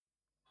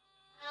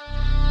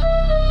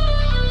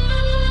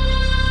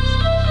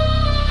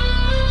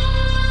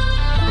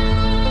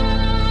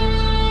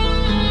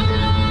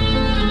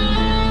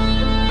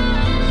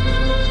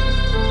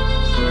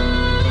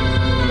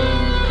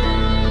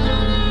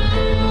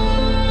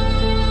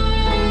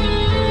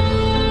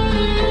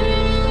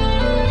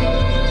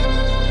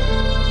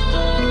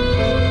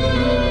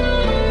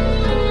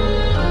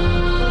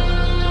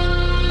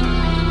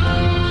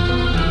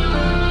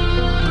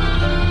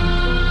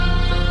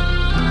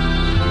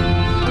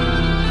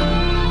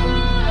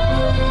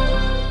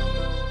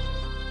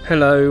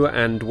Hello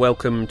and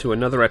welcome to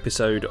another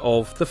episode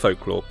of the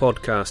Folklore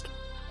Podcast.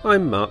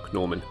 I'm Mark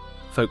Norman,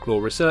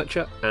 folklore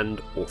researcher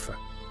and author.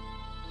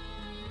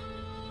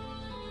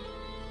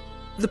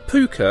 The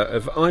POOKA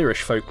of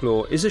Irish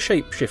folklore is a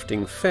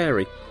shape-shifting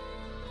fairy.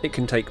 It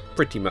can take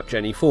pretty much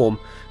any form,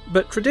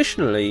 but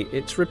traditionally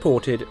it's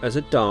reported as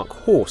a dark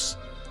horse,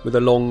 with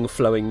a long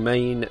flowing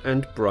mane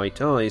and bright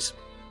eyes.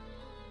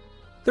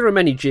 There are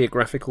many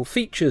geographical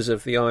features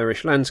of the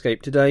Irish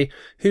landscape today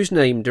whose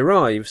name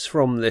derives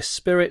from this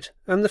spirit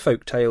and the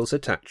folk tales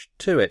attached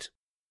to it.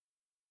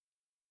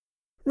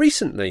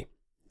 Recently,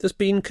 there's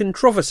been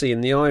controversy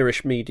in the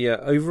Irish media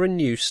over a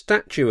new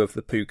statue of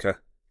the POOKA,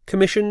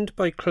 commissioned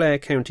by Clare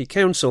County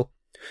Council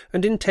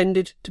and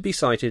intended to be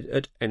sited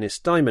at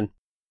Ennistimon.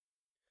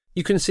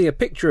 You can see a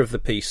picture of the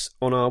piece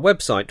on our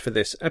website for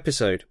this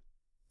episode.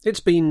 It's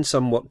been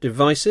somewhat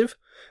divisive,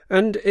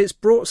 and it's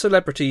brought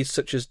celebrities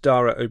such as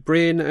Dara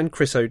O'Brien and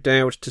Chris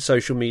O'Dowd to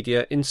social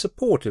media in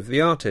support of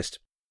the artist.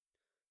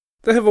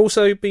 There have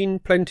also been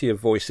plenty of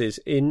voices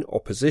in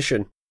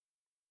opposition.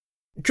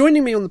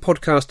 Joining me on the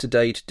podcast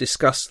today to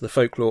discuss the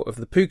folklore of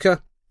the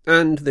POOKA,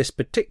 and this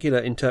particular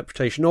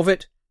interpretation of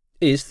it,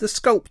 is the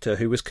sculptor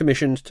who was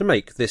commissioned to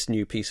make this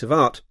new piece of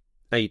art,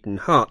 Aidan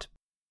Hart.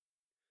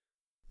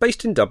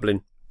 Based in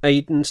Dublin,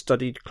 Aidan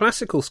studied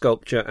classical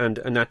sculpture and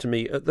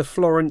anatomy at the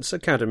Florence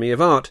Academy of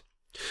Art,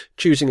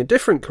 choosing a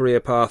different career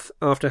path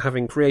after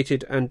having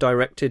created and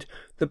directed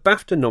the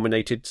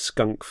BAFTA-nominated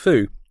Skunk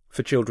Fu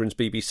for Children's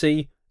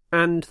BBC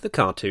and the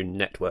Cartoon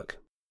Network.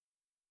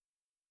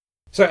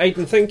 So,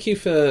 Aidan, thank you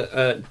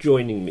for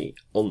joining me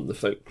on the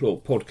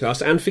Folklore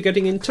Podcast and for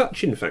getting in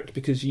touch, in fact,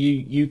 because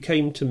you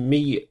came to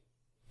me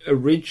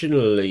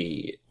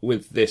originally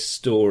with this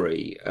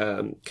story,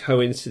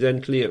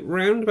 coincidentally at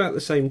round about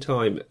the same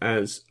time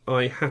as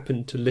I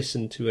happened to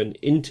listen to an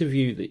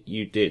interview that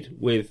you did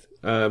with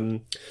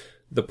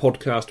the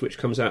podcast which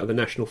comes out of the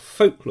National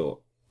Folklore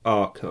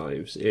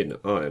Archives in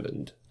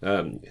Ireland,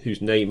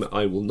 whose name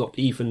I will not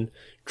even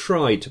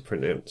try to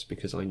pronounce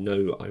because I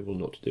know I will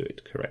not do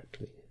it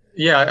correctly.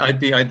 Yeah, I'd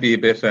be a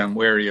bit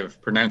wary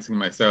of pronouncing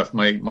myself.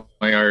 My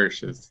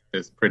Irish is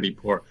pretty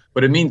poor,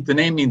 but the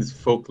name means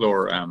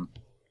folklore.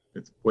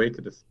 It's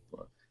weighted.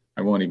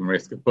 I won't even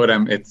risk it, but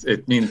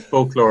it means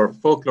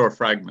folklore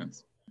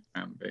fragments.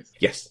 Basically.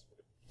 Yes.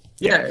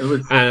 Yeah, it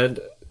was.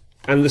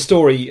 And the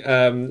story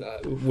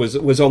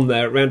was on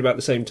there around about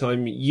the same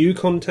time you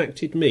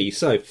contacted me.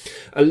 So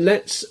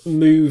let's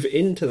move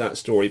into that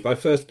story by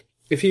first,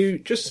 if you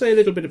just say a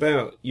little bit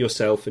about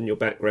yourself and your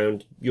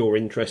background, your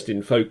interest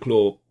in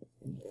folklore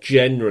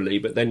generally,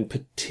 but then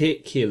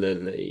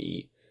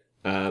particularly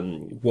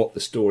what the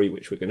story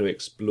which we're going to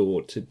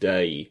explore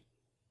today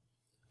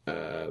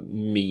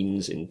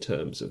means in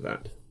terms of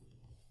that.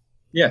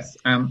 Yes.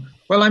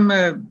 Well,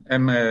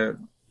 I'm a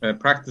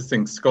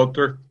practicing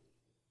sculptor.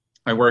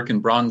 I work in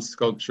bronze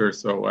sculpture,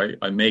 so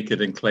I make it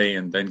in clay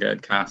and then get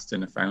it cast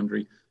in a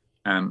foundry.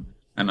 And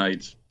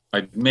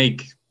I'd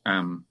make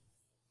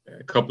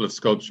a couple of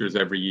sculptures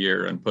every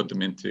year and put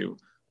them into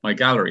my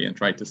gallery and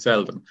try to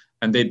sell them.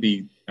 And they'd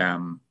be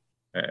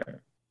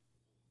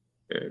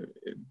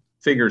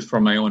figures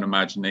from my own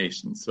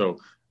imagination. So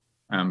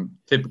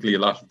typically a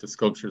lot of the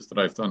sculptures that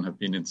I've done have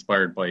been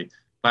inspired by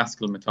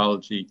classical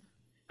mythology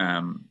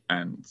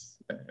and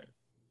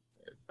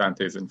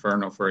Dante's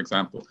Inferno, for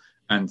example.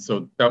 And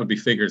so that would be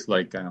figures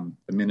like the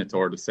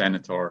Minotaur, the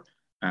Centaur,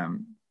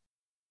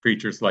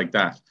 creatures like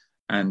that.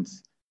 And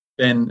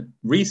then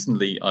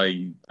recently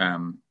I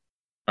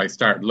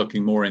started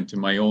looking more into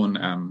my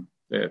own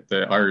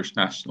the Irish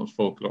national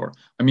folklore.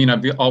 I mean,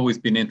 I've always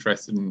been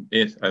interested in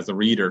it as a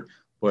reader,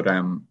 but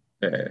I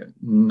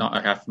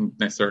haven't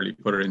necessarily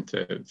put it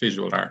into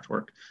visual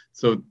artwork.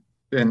 So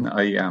then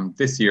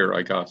this year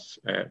I got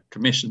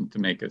commissioned to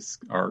make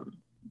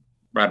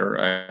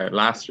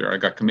last year I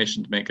got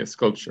commissioned to make a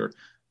sculpture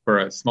for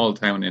a small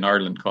town in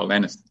Ireland called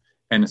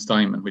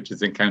Ennistimon, which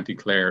is in County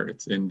Clare.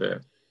 It's in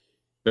the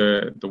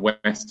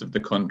west of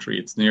the country.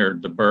 It's near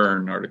the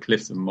Burn or the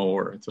Cliffs of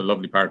Moher. It's a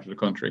lovely part of the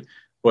country.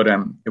 But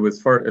it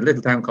was for a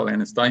little town called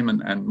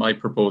Ennistimon, and my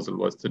proposal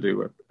was to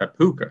do a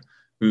POOKA,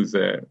 who's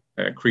a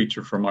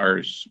creature from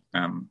Irish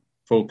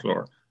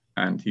folklore,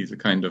 and he's a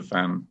kind of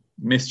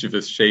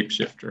mischievous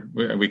shapeshifter.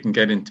 We can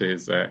get into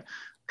his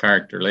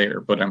character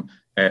later, but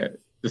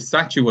the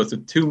statue was a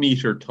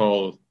 2-meter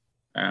tall.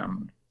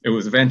 It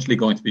was eventually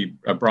going to be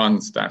a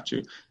bronze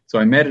statue. So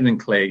I made it in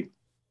clay,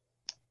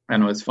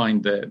 and I was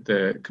fine.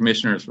 The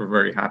commissioners were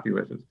very happy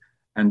with it.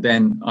 And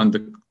then on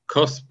the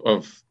cusp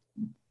of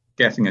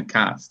getting it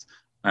cast,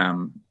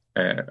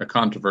 a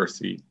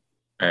controversy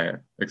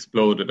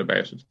exploded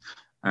about it.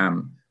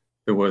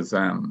 There was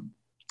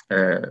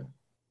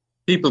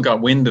people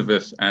got wind of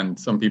it, and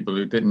some people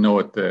who didn't know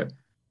what the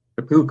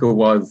POOKA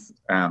was,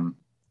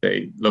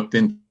 they looked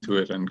into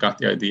it and got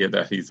the idea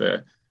that he's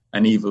an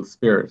evil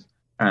spirit.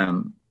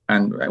 And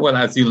well,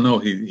 as you'll know,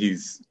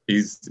 he's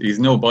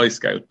no Boy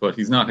Scout, but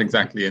he's not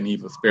exactly an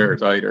evil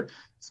spirit either.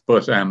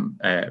 But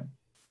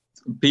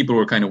people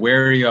were kind of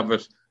wary of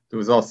it. There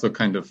was also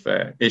kind of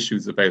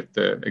issues about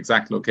the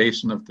exact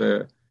location of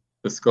the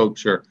the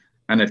sculpture,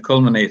 and it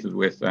culminated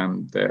with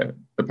the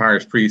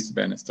parish priest of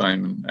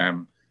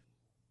Ennistimon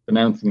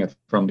announcing it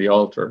from the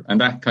altar.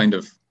 And that kind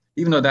of,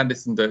 even though that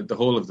isn't the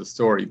whole of the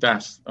story,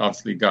 that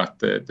obviously got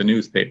the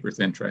newspapers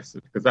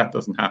interested, because that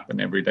doesn't happen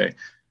every day.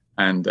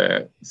 And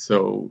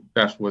so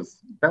that was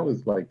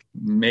like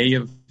May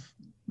of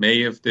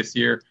this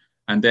year.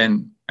 And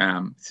then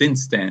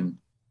since then,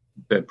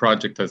 the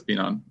project has been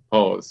on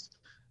pause,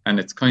 and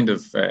it's kind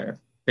of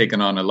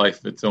taken on a life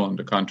of its own,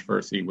 the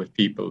controversy with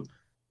people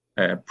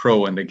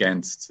pro and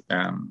against.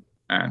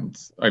 And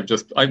I've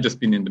just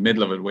been in the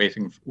middle of it,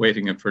 waiting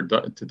for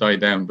it to die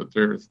down, but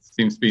there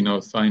seems to be no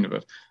sign of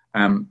it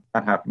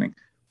that happening.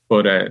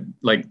 But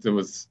like there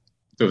was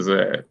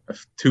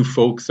two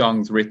folk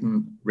songs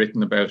written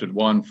about it,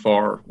 one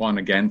for, one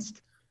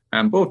against,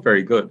 and both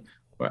very good.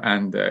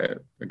 And a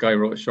guy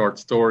wrote a short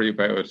story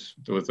about it.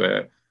 There was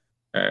an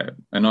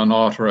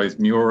unauthorized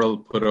mural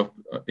put up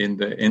in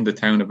the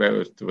town about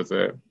it. There was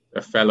a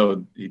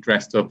fellow, he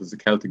dressed up as a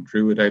Celtic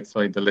druid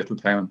outside the little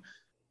town,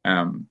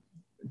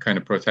 kind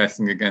of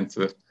protesting against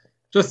it.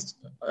 Just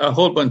a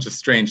whole bunch of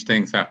strange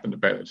things happened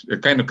about it.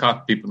 It kind of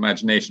caught people's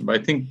imagination.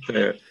 But I think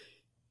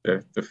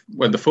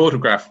the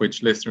photograph,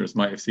 which listeners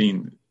might have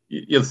seen,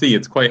 you'll see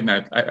it's quite an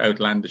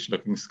outlandish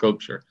looking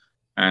sculpture,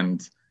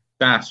 and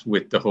that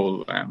with the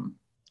whole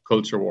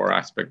culture war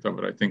aspect of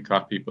it, I think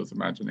caught people's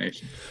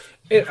imagination.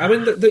 I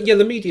mean,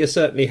 the media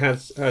certainly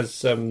has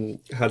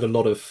had a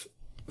lot of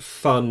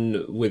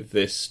fun with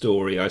this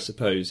story, I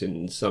suppose,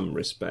 in some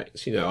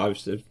respects. You know,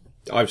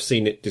 I've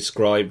seen it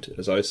described,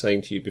 as I was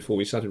saying to you before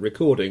we started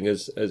recording,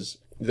 as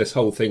this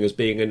whole thing as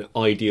being an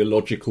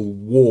ideological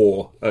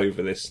war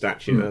over this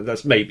statue. Now,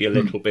 that's maybe a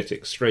little bit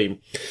extreme.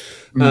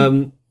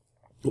 We'll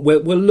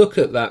look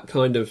at that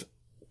kind of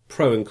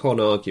pro and con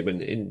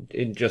argument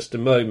in just a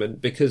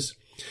moment, because,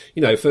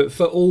 you know,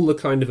 for all the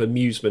kind of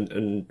amusement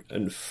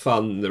and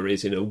fun there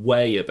is in a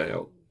way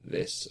about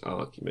this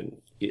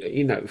argument,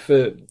 you know,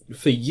 for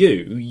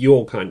you,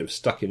 you're kind of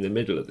stuck in the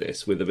middle of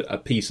this with a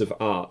piece of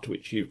art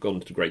which you've gone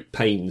to great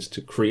pains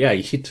to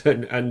create,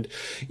 and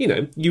you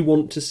know, you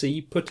want to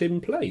see put in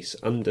place,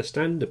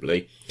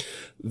 understandably.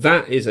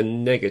 That is a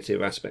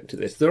negative aspect to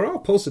this. There are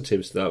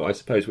positives, though, I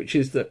suppose, which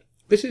is that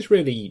this is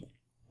really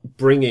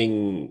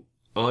bringing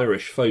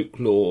Irish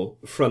folklore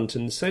front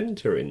and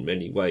centre in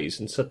many ways,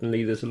 and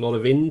suddenly there's a lot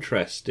of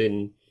interest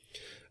in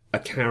a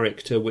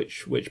character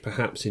which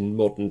perhaps in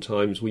modern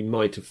times we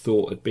might have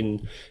thought had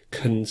been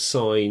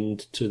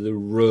consigned to the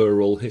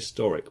rural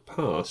historic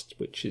past,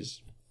 which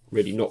is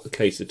really not the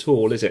case at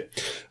all, is it?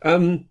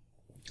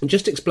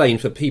 Just explain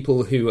for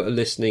people who are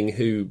listening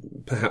who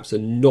perhaps are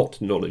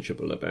not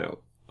knowledgeable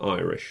about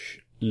Irish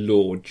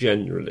law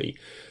generally,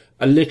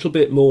 a little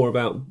bit more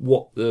about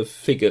what the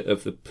figure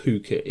of the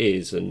POOKA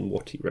is and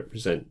what he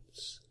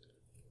represents.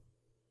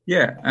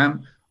 Yeah,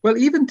 well,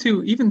 even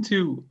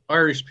to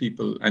Irish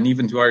people, and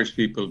even to Irish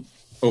people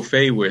au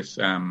fait with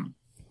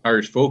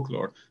Irish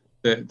folklore,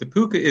 the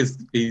POOKA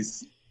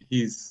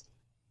he's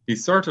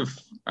sort of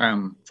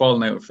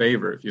fallen out of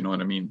favour, if you know what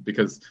I mean,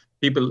 because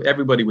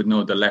everybody would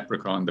know the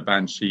leprechaun, the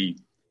banshee,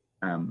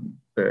 the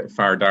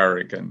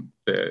Fardarig, and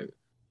the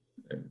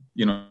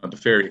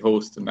fairy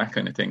host and that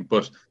kind of thing.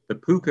 But the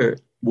POOKA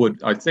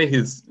I'd say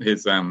his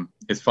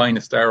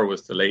finest hour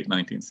was the late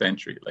 19th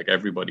century. Like,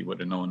 everybody would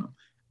have known him.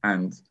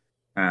 And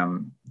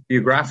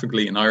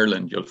geographically in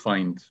Ireland, you'll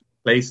find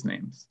place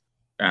names.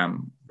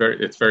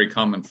 It's very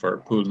common for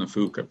Pool na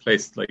Fuca,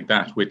 places like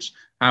that, which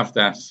have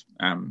that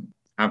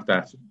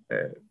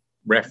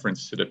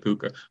reference to the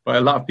POOKA. But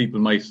a lot of people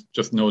might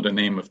just know the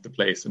name of the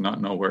place and not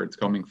know where it's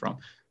coming from.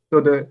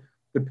 So the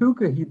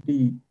POOKA, he'd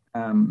be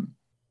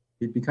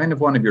kind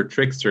of one of your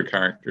trickster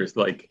characters,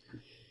 like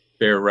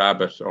Bear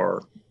Rabbit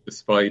or the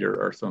Spider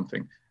or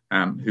something,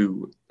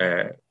 who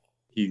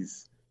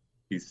he's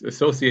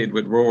associated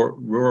with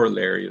rural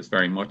areas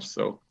very much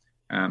so.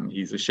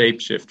 He's a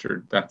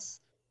shapeshifter. That's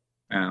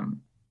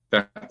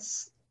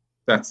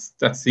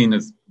seen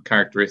as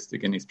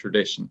characteristic in his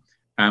tradition.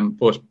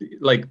 But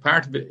like,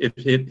 part of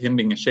him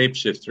being a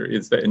shapeshifter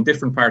is that in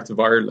different parts of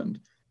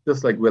Ireland,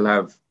 just like we'll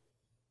have,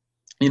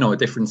 you know, a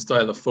different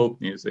style of folk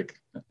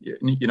music,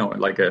 you know,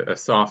 like a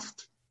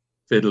soft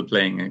fiddle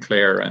playing in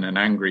Clare and an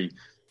angry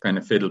kind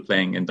of fiddle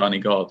playing in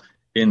Donegal.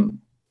 In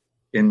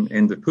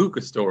the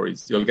POOKA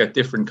stories, you'll get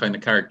different kind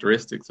of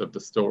characteristics of the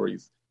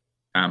stories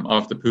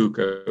of the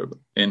POOKA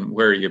in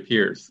where he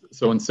appears.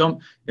 So in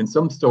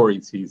some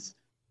stories he's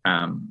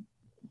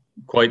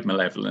quite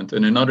malevolent,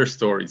 and in other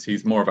stories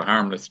he's more of a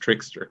harmless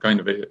trickster, kind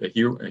of a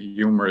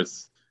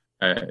humorous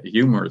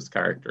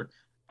character.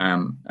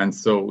 And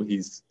so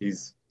he's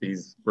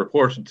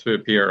reported to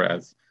appear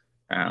as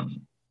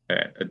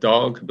a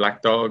dog, a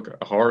black dog,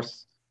 a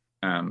horse,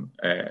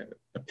 a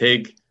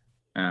pig,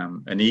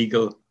 an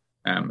eagle,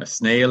 a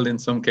snail in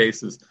some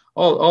cases,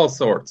 all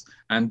sorts.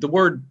 And the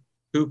word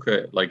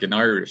POOKA, like in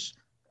Irish,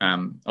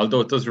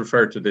 although it does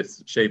refer to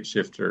this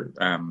shapeshifter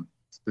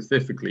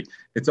specifically,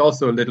 it's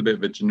also a little bit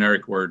of a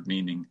generic word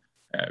meaning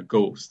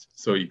ghost.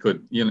 So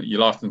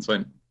you'll often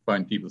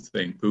find people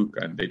saying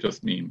POOKA and they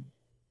just mean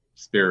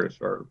spirit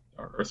or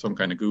some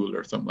kind of ghoul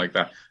or something like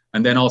that.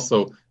 And then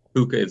also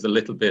POOKA is a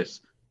little bit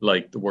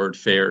like the word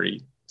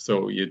fairy.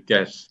 So you'd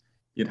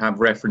have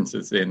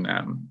references in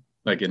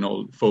like in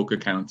old folk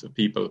accounts of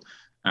people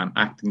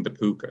acting the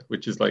POOKA,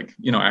 which is like,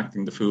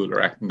 acting the fool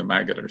or acting the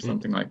maggot or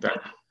something like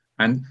that.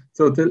 And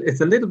so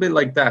it's a little bit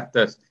like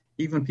that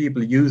even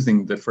people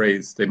using the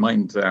phrase, they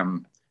mightn't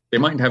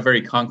have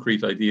very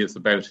concrete ideas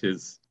about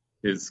his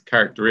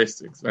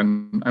characteristics.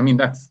 And I mean,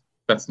 that's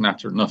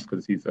natural enough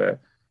because he's a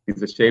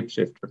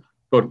shapeshifter.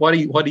 But what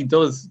he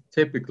does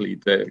typically,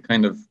 the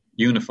kind of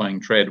unifying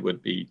thread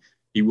would be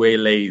he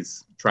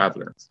waylays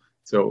travelers.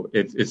 So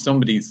if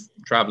somebody's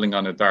traveling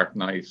on a dark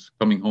night,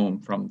 coming home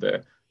from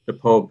the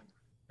pub,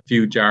 a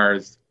few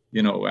jars,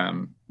 a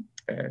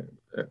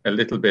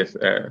little bit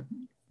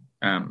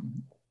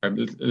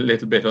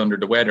under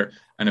the weather,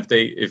 and if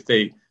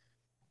they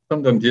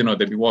sometimes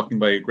they'd be walking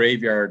by a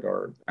graveyard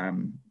or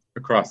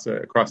across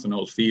an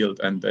old field,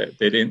 and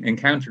they'd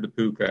encounter the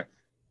POOKA,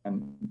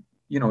 and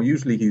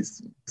usually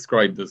he's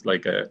described as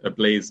like a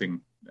blazing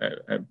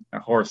a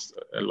horse,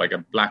 like a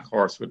black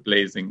horse with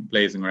blazing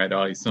red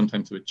eyes,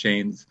 sometimes with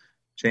chains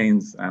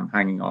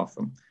hanging off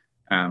him,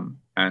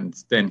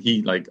 and then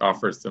he like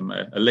offers them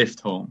a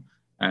lift home,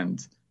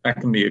 and that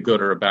can be a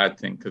good or a bad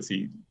thing because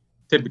he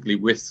typically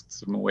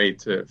whisks them away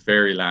to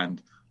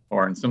fairyland,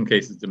 or in some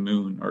cases the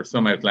moon, or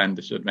some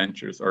outlandish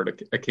adventures, or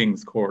a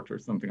king's court or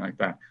something like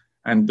that.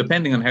 And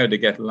depending on how they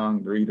get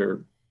along, they're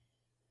either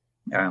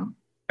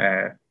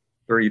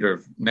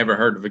never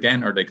heard of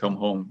again, or they come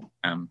home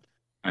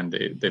and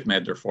they've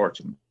made their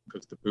fortune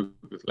because the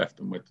POOKA's left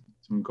them with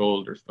some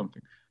gold or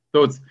something.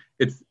 So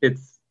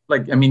it's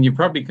like, I mean, you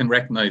probably can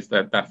recognize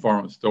that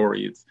form of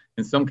story. It's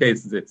in some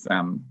cases it's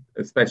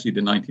especially the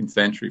 19th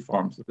century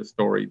forms of the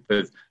story.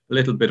 There's a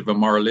little bit of a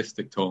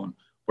moralistic tone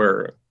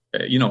where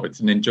it's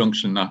an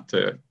injunction not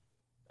to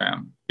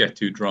get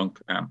too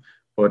drunk,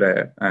 but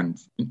and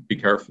be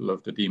careful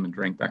of the demon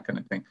drink, that kind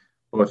of thing.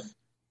 But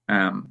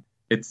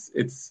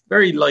it's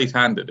very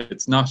light-handed.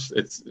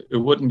 It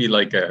wouldn't be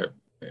like a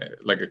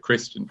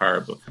Christian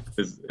parable.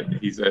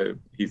 He's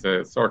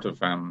a sort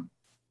of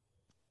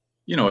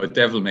a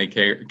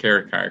devil-may-care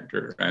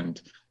character,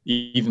 and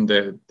even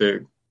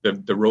the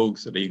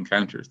rogues that he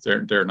encounters,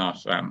 they're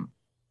not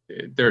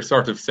they're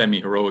sort of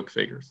semi-heroic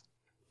figures.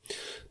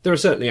 There are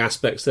certainly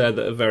aspects there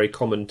that are very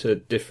common to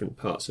different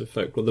parts of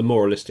folklore. The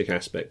moralistic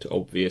aspect,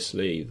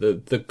 obviously,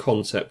 the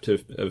concept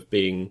of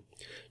being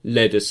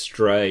led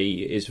astray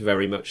is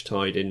very much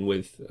tied in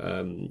with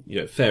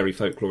fairy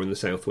folklore in the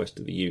southwest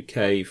of the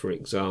UK, for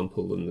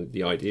example, and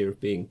the idea of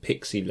being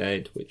pixie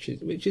led, which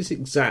is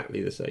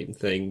exactly the same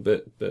thing,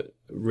 but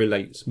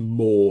relates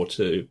more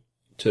to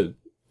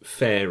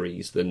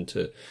fairies than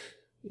to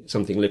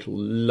something a little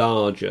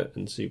larger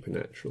and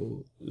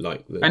supernatural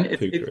like the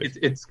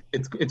POOKA.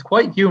 It's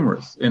quite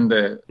humorous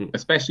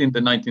especially in the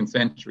 19th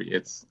century.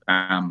 It's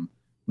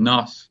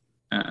not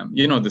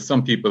there's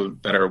some people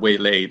that are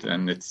waylaid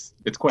and it's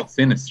quite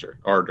sinister,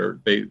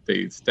 or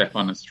they step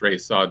on a stray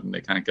sod and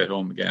they can't get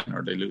home again,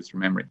 or they lose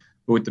their memory.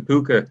 But with the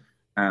POOKA,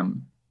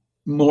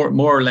 more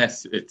or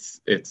less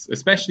it's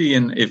especially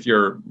if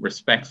you're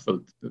respectful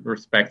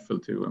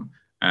to him,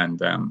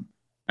 and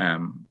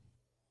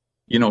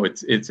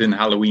it's in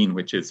Halloween,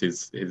 which is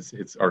his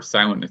or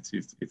Samhain,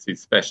 it's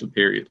his special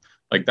period.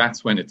 Like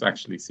that's when it's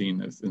actually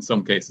seen as, in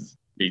some cases,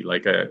 be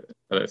like a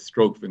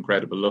stroke of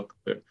incredible luck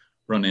to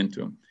run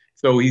into him.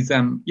 So he's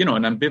an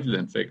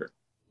ambivalent figure.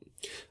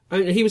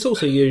 And he was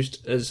also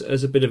used as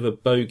a bit of a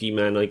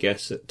bogeyman, I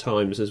guess, at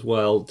times as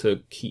well,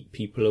 to keep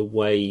people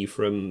away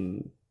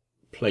from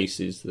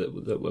places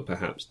that were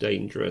perhaps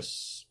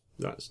dangerous.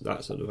 That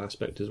sort of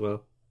aspect as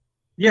well.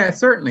 Yeah,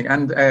 certainly.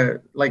 And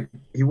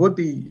he would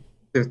be.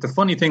 The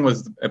funny thing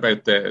was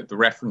about the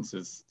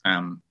references.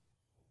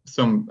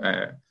 Some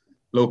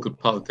local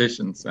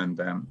politicians and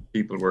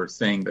people were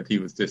saying that he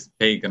was this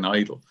pagan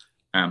idol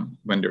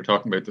when they were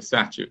talking about the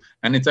statue.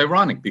 And it's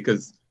ironic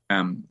because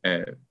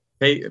the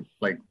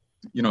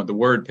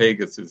word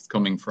pagus is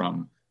coming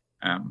from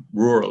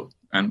rural,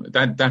 and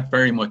that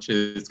very much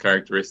is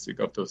characteristic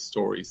of those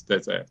stories.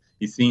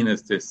 He's seen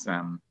as this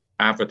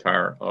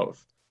avatar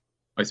of,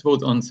 I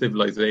suppose,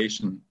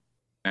 uncivilization,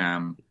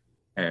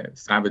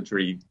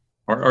 savagery,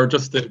 or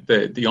just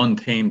the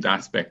untamed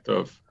aspect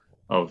of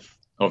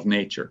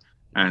nature.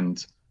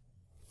 And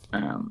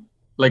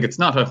it's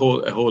not a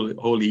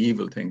wholly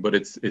evil thing, but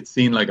it's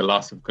seen like a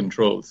loss of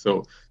control.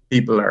 So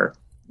people are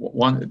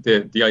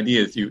the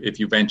idea is if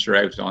you venture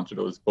out onto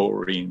those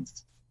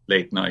boreens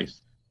late night,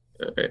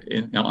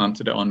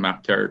 onto the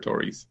unmapped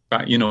territories,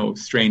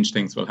 strange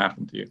things will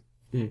happen to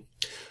you.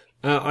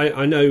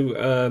 I know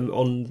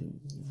on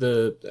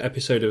the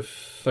episode of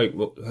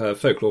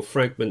Folklore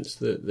Fragments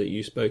that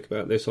you spoke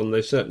about this on,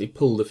 they certainly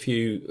pulled a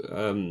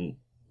few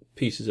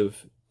pieces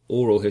of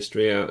oral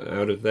history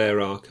out of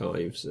their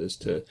archives as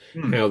to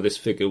how this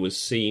figure was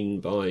seen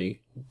by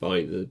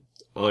the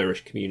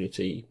Irish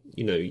community,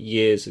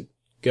 years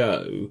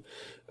ago.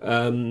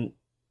 That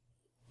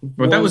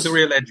was a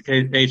real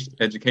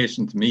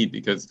education to me,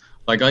 because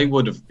I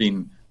would have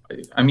been,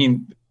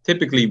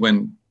 typically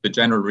when the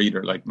general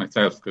reader like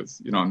myself,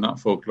 because I'm not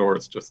a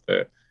folklorist, just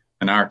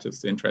an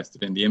artist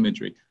interested in the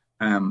imagery,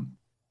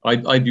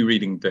 I'd be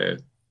reading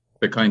the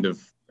kind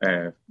of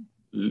the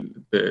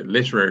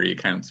literary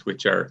accounts,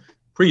 which are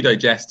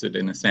pre-digested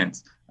in a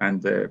sense,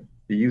 and the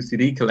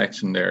UCD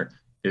collection there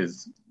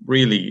is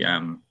really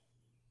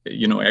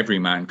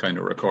everyman kind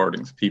of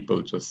recordings,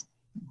 people just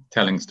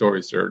telling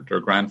stories their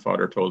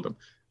grandfather told them,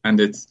 and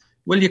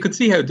you could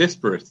see how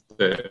disparate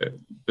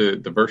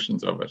the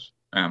versions of it,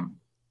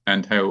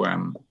 and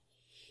how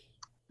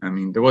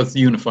there was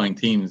unifying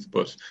themes,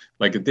 but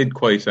like it did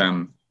quite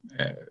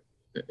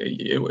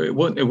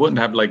it wouldn't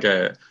have like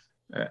an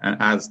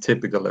as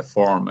typical a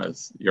form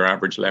as your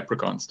average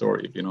leprechaun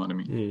story, if you know what I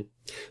mean.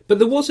 But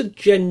there was a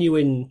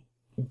genuine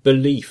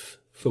belief,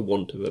 for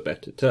want of a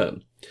better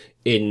term,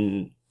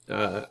 in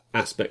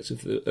aspects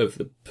of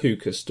the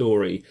POOKA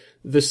story,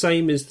 the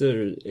same as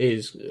there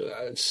is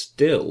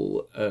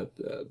still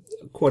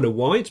quite a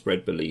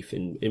widespread belief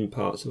in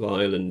parts of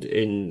Ireland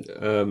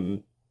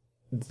in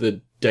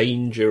the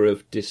danger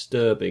of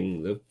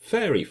disturbing the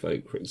fairy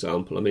folk, for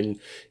example. I mean,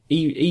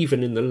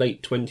 even in the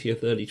late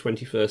 20th, early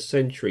 21st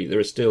century, there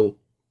are still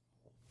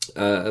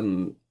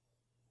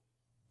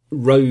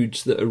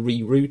roads that are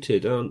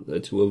rerouted, aren't there,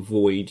 to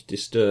avoid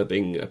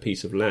disturbing a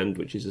piece of land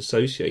which is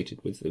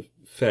associated with the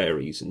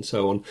fairies and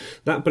so on.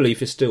 That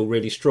belief is still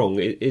really strong.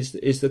 Is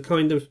the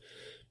kind of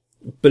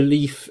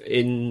belief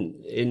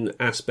in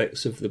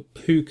aspects of the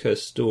POOKA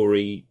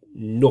story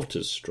not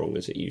as strong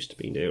as it used to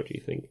be now, do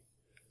you think?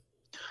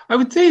 I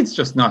would say it's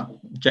just not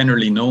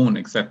generally known,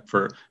 except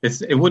for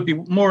it would be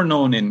more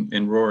known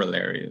in rural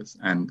areas,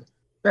 and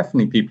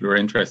definitely people who are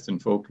interested in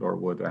folklore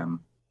would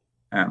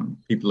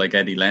people like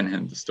Eddie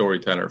Lenhan, the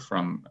storyteller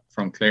from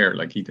Clare,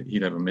 like he'd have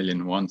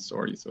 1,000,001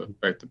 stories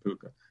about the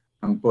POOKA.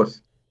 But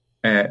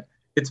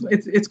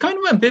it's kind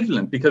of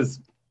ambivalent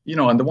because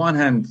on the one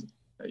hand,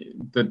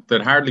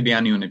 there'd hardly be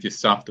anyone if you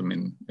stopped them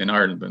in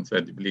Ireland and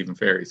said you believe in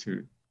fairies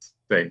who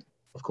say,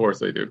 of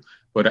course I do.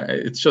 But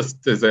it's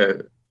just there's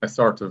a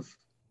sort of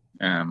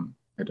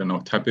I don't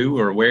know, taboo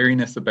or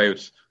wariness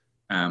about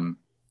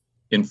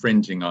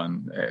infringing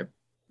on,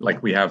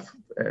 like we have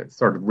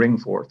sort of ring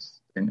forts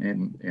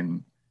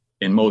in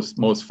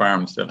most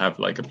farms. They'll have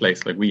like a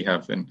place like we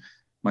have in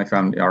my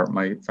family, or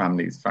my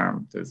family's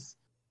farm. There's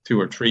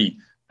 2 or 3,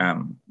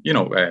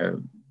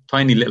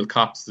 tiny little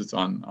copses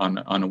on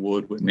a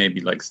wood with maybe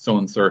like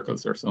stone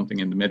circles or something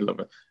in the middle of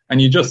it, and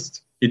you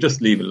just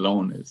leave it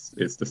alone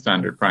is the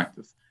standard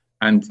practice.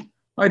 And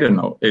I don't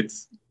know,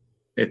 it's.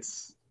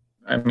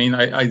 I mean,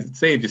 I'd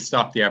say if you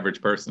stop the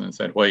average person and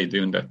said, "Why are you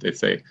doing that?" They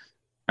say,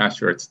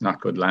 sure, it's not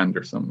good land"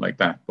 or something like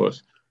that.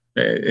 But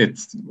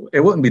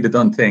it wouldn't be the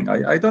done thing.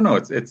 I don't know.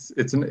 It's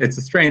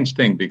a strange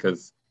thing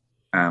because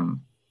on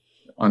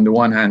the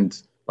one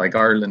hand, like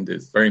Ireland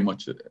is very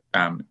much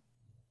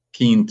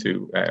keen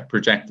to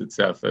project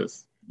itself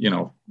as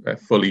a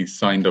fully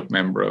signed up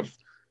member of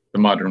the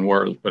modern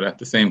world, but at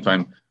the same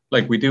time,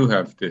 like we do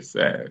have this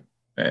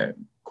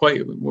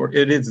quite.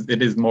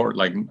 It is more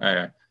like.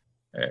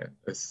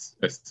 A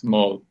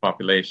small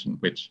population,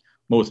 which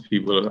most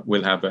people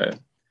will have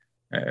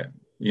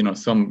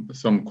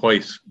some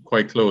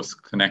quite close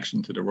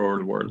connection to the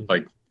rural world,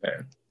 like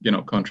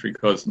country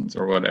cousins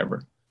or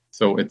whatever.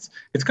 So it's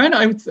kind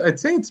of I'd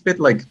say it's a bit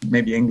like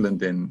maybe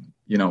England in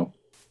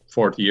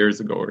 40 years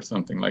ago or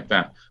something like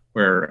that,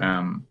 where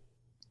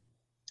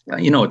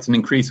it's an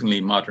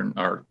increasingly modern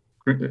or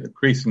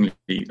increasingly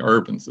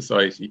urban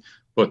society,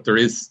 but there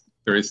is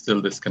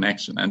still this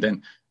connection, and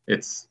then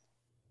it's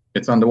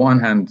on the one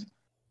hand,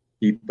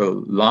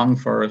 people long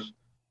for it,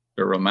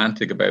 they're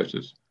romantic about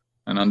it,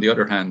 and on the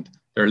other hand,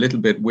 they're a little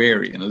bit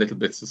wary and a little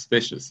bit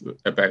suspicious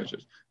about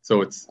it.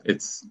 So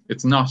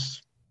it's not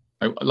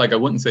I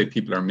wouldn't say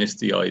people are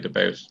misty-eyed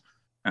about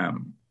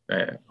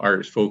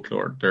Irish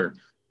folklore.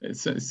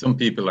 Some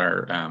people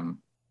are a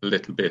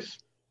little bit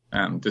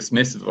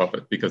dismissive of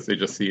it because they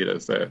just see it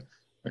as a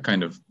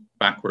kind of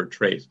backward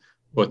trait.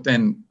 But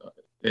then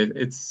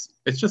it's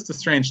just a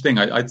strange thing.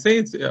 I'd say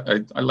it's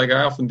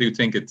I often do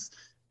think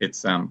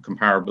it's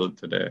comparable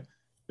to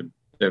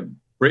the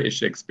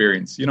British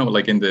experience.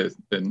 Like in the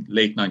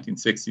late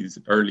 1960s,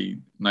 early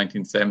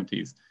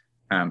 1970s,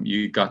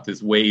 you got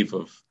this wave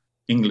of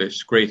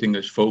great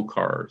English folk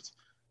horrors,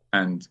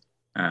 and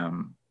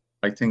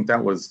I think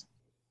that was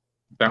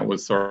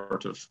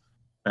sort of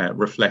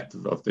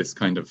reflective of this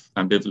kind of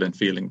ambivalent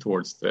feeling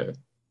towards the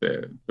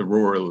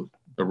rural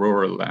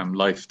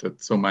life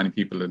that so many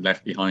people had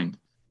left behind,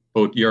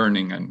 both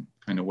yearning and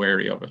kind of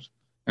wary of it.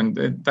 And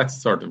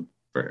that's sort of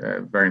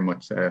very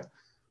much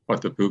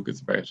what the POOKA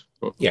is about.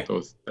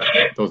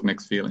 Those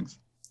mixed feelings.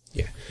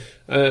 Yeah,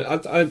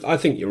 I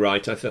think you're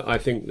right. I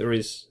think there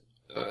is.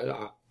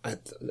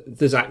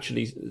 There's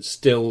actually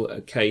still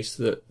a case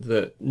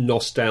that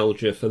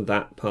nostalgia for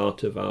that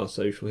part of our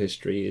social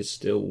history is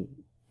still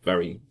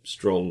very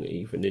strong,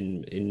 even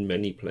in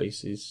many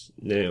places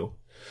now.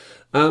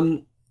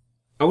 I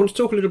want to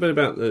talk a little bit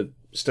about the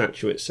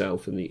statue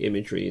itself and the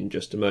imagery in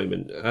just a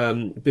moment.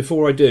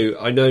 Before I do,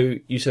 I know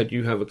you said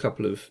you have a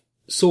couple of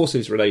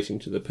sources relating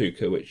to the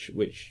POOKA,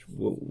 which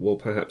will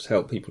perhaps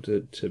help people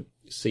to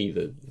see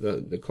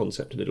the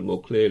concept a little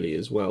more clearly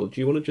as well. Do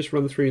you want to just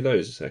run through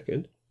those a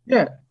second?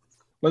 Yeah.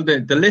 Well, the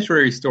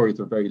literary stories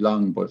are very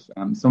long, but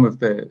some of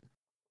the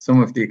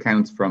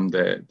accounts from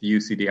the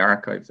UCD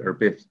archives are a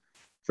bit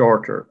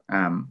shorter,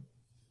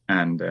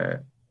 and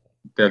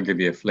they'll give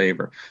you a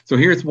flavour. So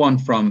here's one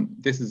it's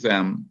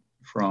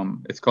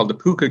called the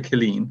POOKA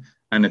Killeen,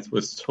 and it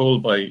was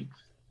told by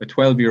a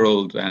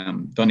 12-year-old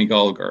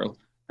Donegal girl,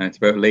 and it's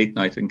about a late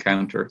night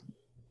encounter.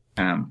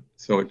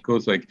 So it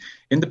goes like,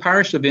 in the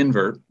parish of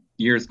Inver,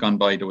 years gone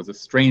by, there was a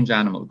strange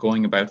animal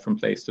going about from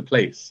place to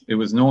place. It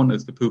was known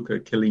as the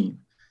POOKA Killeen.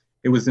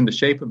 It was in the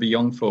shape of a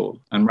young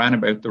foal and ran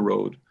about the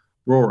road,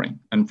 roaring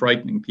and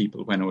frightening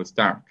people when it was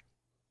dark.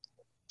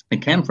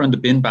 It came from the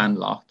Binban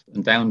Loft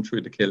and down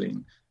through the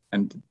Killeen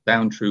and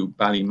down through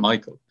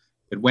Ballymichael.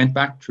 It went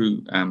back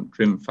through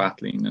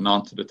Trimfatleen and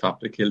onto the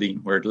top of the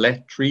Killeen, where it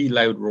let 3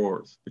 loud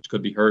roars, which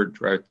could be heard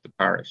throughout the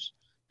parish.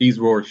 These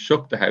roars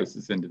shook the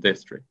houses in the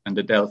district, and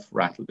the delph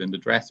rattled in the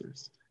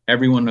dressers.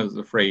 Everyone was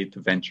afraid to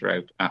venture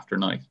out after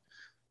night.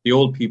 The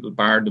old people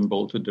barred and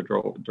bolted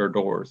their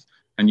doors,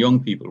 and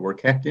young people were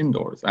kept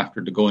indoors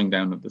after the going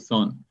down of the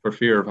sun, for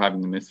fear of having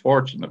the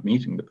misfortune of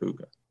meeting the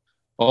POOKA.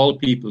 All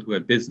people who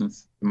had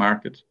business, the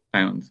market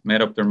towns,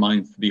 made up their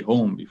minds to be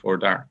home before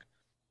dark.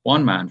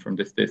 One man from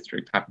this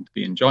district happened to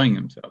be enjoying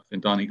himself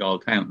in Donegal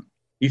town.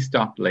 He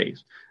stopped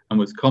late and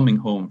was coming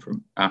home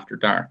from after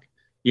dark.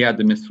 He had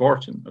the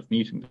misfortune of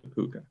meeting the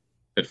POOKA.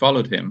 It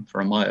followed him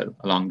for a mile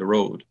along the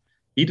road.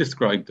 He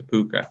described the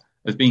POOKA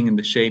as being in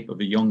the shape of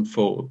a young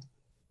foal.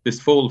 This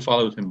foal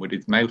followed him with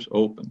its mouth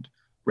opened,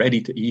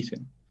 ready to eat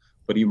him,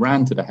 but he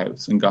ran to the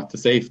house and got to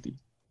safety.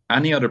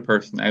 Any other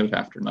person out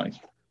after night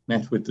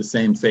met with the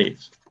same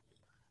fate.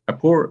 A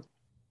poor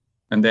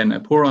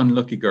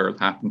unlucky girl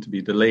happened to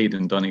be delayed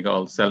in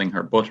Donegal selling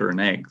her butter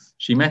and eggs.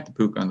 She met the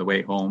POOKA on the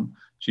way home.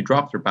 She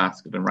dropped her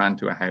basket and ran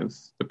to a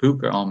house. The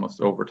POOKA almost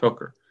overtook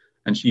her,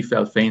 and she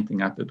fell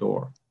fainting at the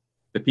door.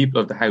 The people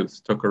of the house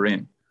took her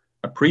in.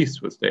 A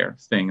priest was there,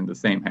 staying in the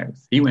same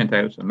house. He went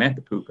out and met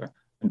the POOKA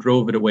and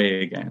drove it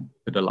away again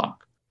to the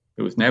loch.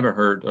 It was never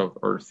heard of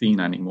or seen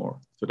anymore.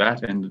 So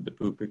that ended the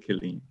POOKA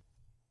Killeen.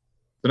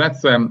 So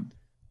that's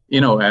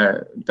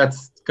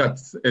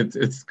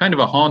it's kind of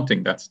a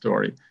haunting, that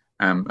story,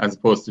 as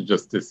opposed to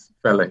just this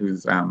fella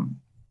who's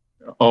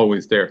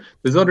always there.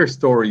 There's other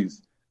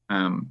stories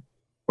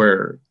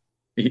where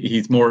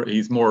he's more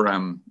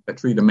a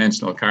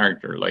three-dimensional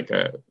character, like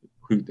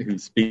who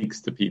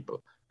speaks to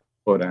people,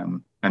 but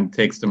and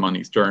takes them on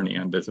his journey,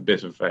 and there's a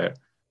bit of a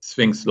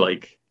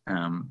Sphinx-like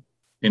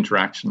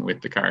interaction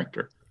with the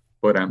character.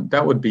 But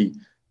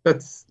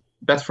that's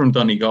from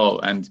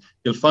Donegal, and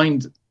you'll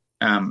find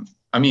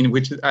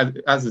which is,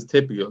 as is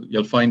typical,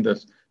 you'll find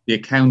that the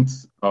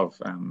accounts of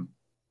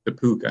the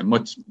POOKA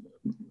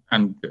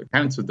and the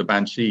accounts of the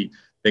Banshee,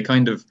 they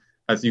kind of,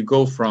 as you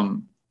go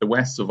from the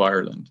west of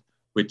Ireland,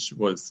 which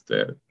was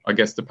the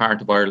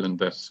part of Ireland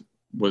that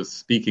was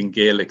speaking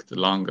Gaelic the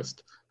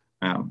longest,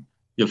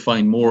 you'll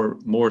find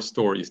more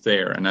stories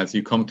there. And as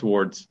you come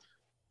towards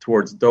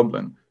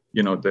Dublin,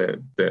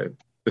 the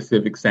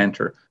civic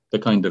centre, the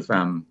kind of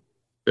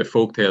the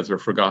folk tales are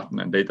forgotten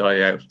and they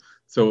die out.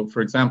 So, for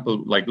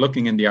example, like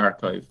looking in the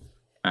archive,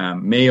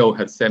 Mayo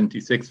has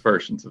 76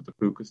 versions of the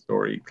POOKA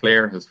story,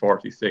 Clare has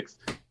 46,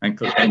 and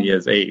Kilkenny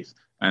has 8.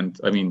 And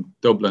I mean,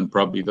 Dublin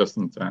probably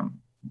doesn't,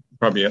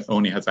 probably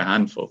only has a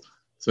handful.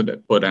 So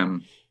that, but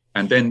and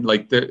then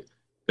like the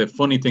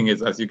funny thing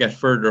is, as you get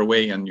further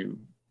away and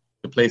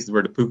the places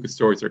where the POOKA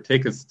stories are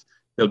thickest,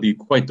 they'll be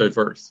quite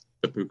diverse,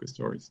 the POOKA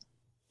stories.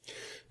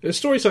 Now,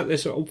 stories like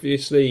this are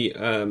obviously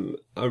are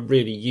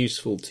really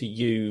useful to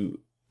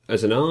you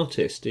as an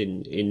artist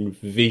in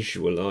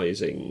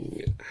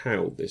visualising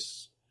how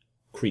this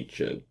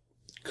creature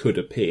could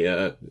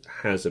appear,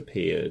 has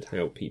appeared,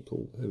 how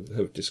people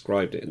have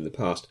described it in the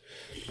past.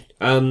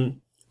 I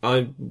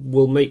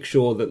will make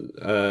sure that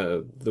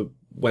the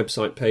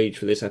website page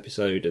for this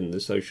episode and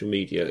the social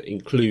media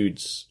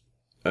includes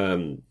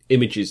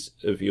images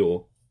of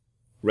your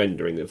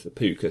rendering of the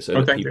POOKA,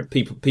 so that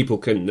people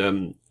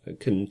can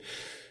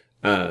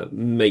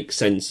make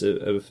sense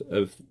of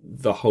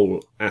the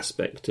whole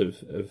aspect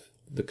of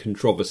the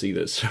controversy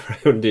that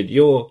surrounded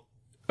your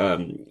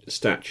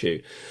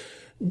statue.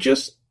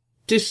 Just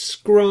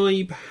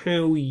describe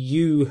how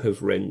you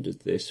have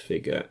rendered this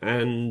figure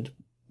and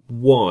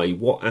why,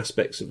 what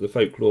aspects of the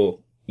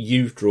folklore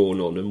you've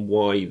drawn on and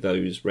why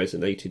those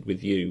resonated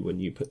with you when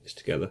you put this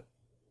together.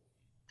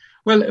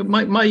 Well,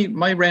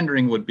 my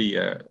rendering would be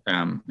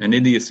an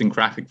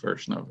idiosyncratic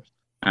version of it.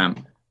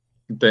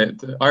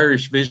 The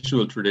Irish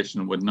visual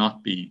tradition would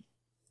not be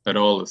at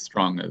all as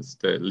strong as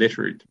the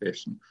literary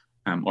tradition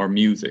or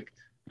music.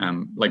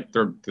 Like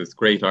there's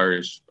great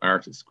Irish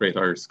artists, great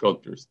Irish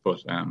sculptors,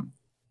 but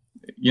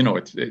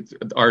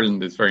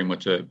Ireland is very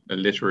much a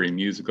literary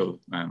musical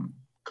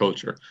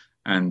culture,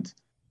 and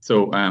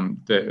so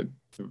the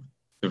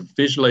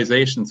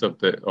visualizations of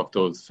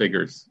those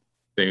figures,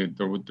 there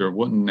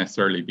wouldn't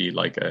necessarily be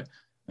like a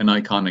an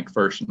iconic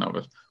version of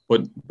it.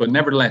 But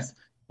nevertheless,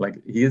 like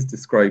he is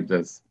described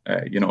as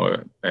a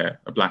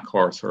black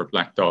horse or a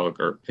black dog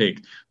or a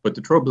pig. But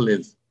the trouble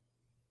is,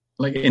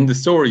 like in the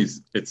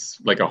stories,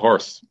 it's like a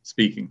horse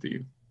speaking to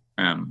you.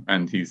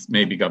 And he's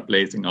maybe got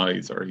blazing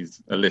eyes, or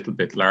he's a little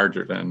bit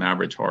larger than an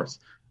average horse,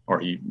 or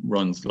he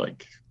runs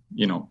like,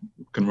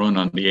 can run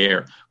on the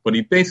air, but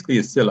he basically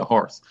is still a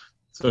horse.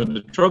 So the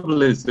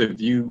trouble is,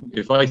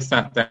 if I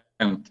sat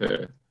down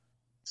to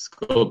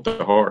sculpt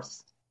a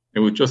horse, it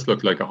would just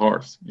look like a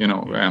horse,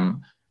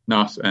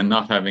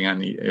 not having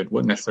any, it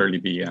wouldn't necessarily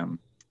be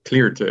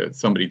clear to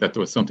somebody that there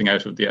was something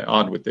out of the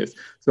odd with this.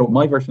 So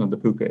my version of the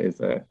puka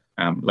is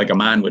like a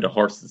man with a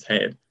horse's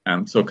head.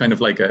 So kind of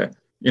like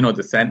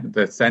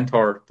the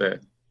centaur, the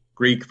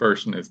Greek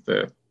version is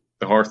the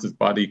horse's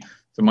body.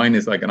 So mine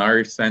is like an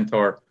Irish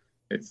centaur.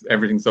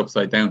 Everything's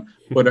upside down.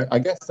 But I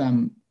guess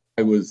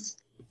I was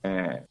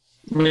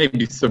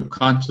maybe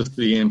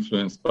subconsciously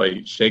influenced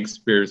by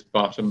Shakespeare's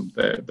Bottom,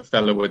 the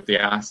fellow with the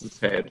ass's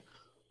head,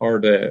 or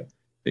the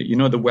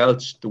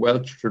Welsh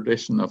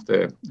tradition of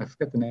I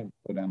forget the name,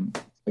 but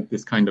like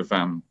this kind of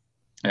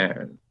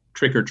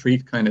trick or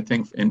treat kind of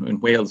thing in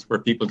Wales, where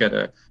people get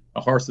a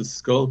horse's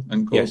skull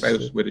and go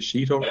about with a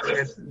sheet over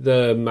it.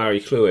 The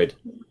Mary Clwyd.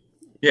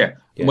 Yeah.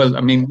 Well,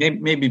 I mean,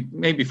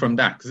 maybe from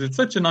that, because it's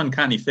such an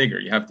uncanny figure.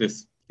 You have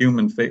this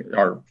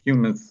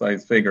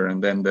human-sized figure,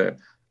 and then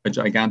a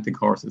gigantic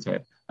horse's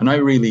head. And I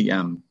really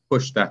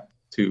pushed that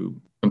to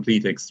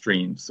complete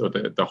extremes. So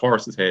the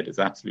horse's head is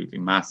absolutely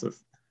massive.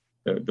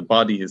 The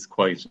body is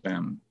quite,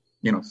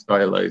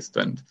 stylized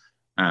and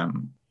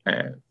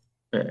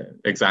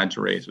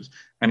exaggerated.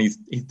 And he's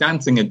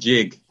dancing a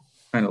jig,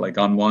 kind of like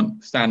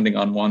standing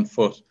on one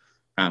foot,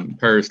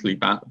 perilously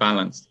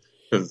balanced,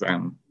 because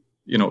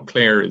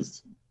Clare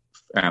is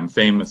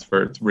famous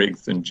for its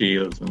rigs and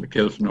jeels, and the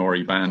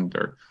Kilfenora band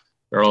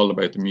they're all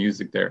about the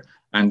music there.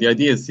 And the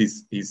idea is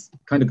he's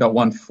kind of got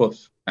one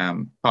foot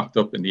popped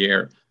up in the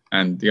air,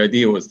 and the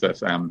idea was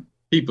that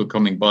people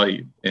coming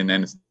by in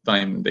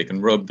Ennisdiamond, they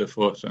can rub the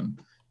foot and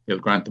he'll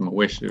grant them a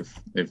wish if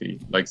he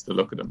likes to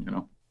look at them,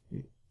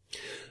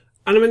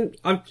 And I mean,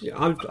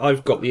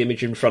 I've got the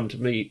image in front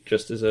of me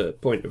just as a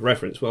point of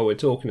reference while we're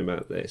talking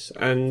about this,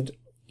 and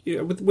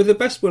with the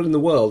best will in the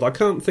world, I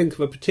can't think of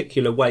a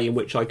particular way in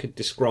which I could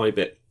describe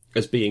it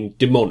as being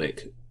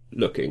demonic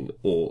looking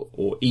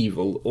or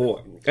evil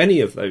or any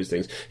of those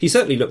things. He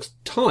certainly looks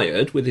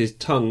tired, with his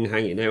tongue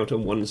hanging out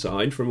on one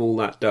side from all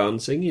that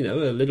dancing, a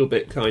little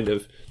bit kind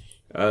of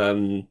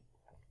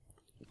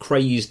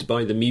crazed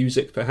by the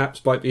music,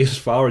 perhaps, might be as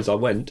far as I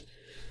went.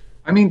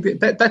 I mean,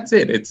 that's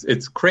it.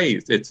 It's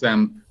crazed. It's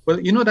well,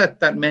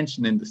 that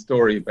mention in the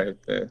story about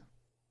the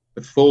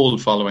foal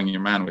following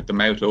your man with the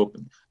mouth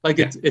open. Like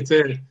it's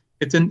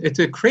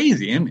a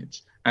crazy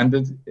image. And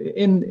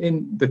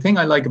in the thing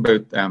I like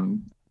about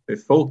the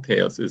folk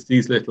tales is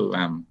these little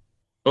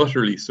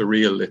utterly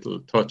surreal little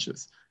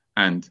touches,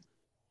 and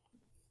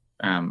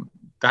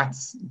that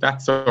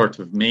sort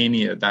of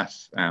mania,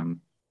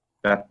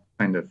 that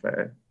kind of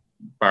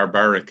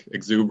barbaric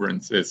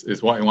exuberance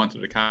is what I wanted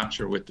to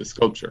capture with the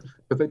sculpture,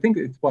 because I think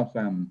it's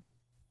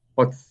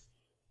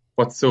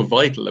what's so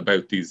vital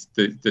about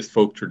this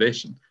folk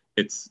tradition.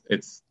 It's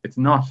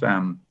not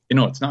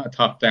it's not a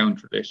top-down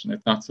tradition.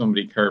 It's not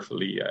somebody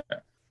carefully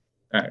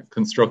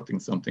constructing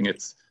something.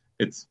 It's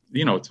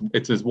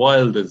as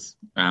wild as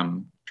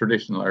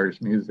traditional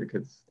Irish music.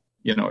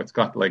 It's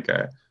got like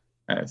a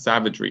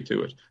savagery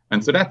to it,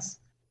 and so that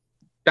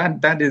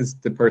is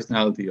the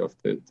personality of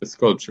the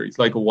sculpture. It's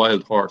like a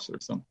wild horse or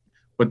something.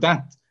 But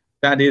that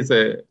is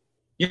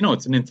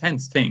it's an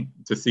intense thing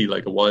to see,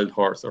 like a wild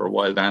horse or a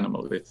wild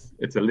animal.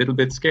 It's a little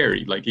bit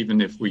scary. Like, even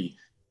if we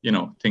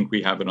think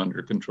we have it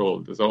under control,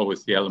 there's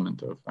always the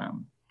element of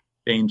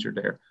danger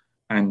there.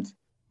 And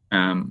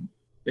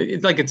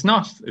it's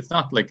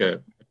not like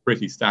a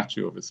pretty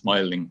statue of a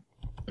smiling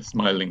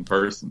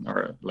person,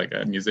 or like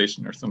a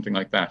musician or something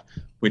like that,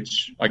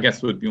 which I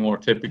guess would be more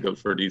typical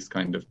for these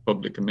kind of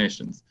public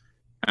commissions.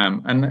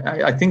 And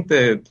I think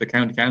the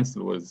county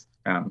council was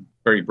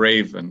very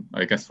brave and,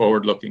 I guess,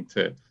 forward looking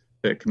to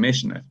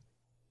commission it.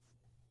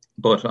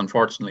 But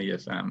unfortunately,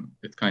 it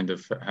kind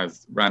of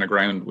has ran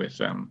aground with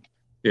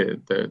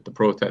the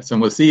protests,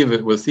 and we'll see if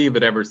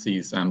it ever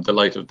sees the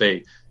light of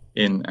day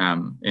in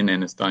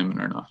Ennisdiamond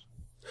or not.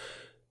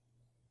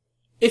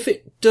 If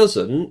it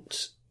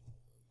doesn't,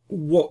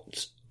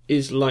 what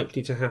is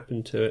likely to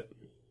happen to it?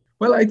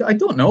 Well, I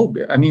don't know.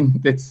 I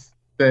mean, it's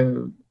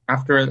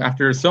after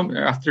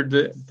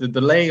the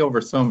delay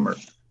over summer,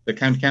 the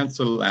county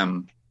council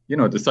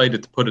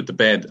decided to put it to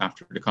bed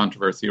after the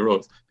controversy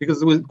arose,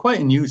 because it was quite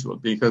unusual.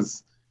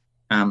 Because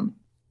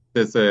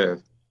there's a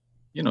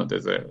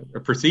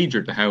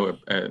procedure to how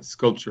a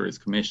sculpture is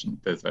commissioned.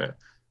 There's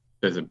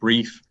a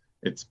brief.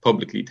 It's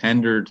publicly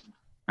tendered.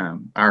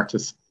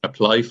 Artists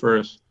apply for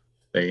it.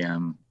 They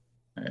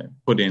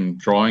put in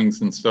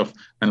drawings and stuff,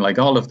 and like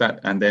all of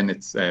that, and then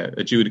it's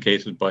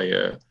adjudicated by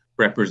a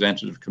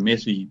representative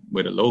committee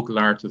with a local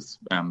artist,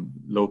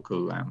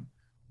 local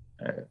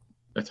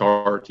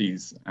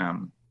authorities,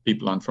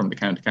 people on from the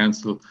county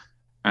council,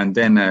 and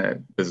then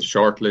there's a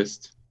short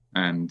list,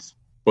 and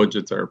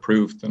budgets are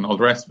approved, and all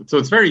the rest of it. So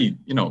it's very,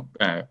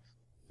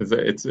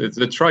 it's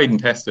a tried and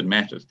tested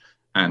method,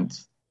 and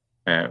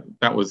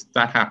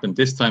that happened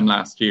this time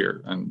last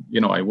year, and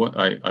I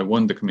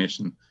won the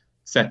commission,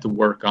 set to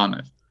work on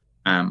it,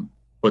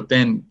 but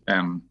then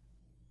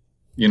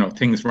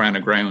things ran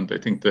aground. I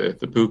think the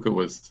POOKA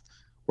was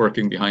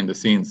working behind the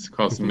scenes to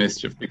cause some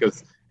mischief,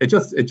 because it's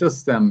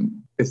just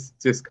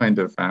kind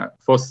of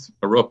fuss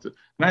erupted.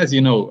 And as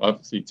you know,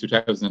 obviously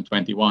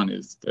 2021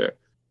 is the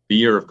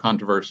year of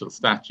controversial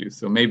statues,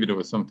 so maybe there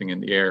was something in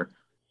the air.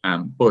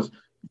 But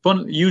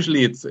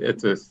usually it's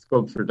a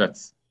sculpture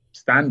that's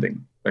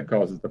standing that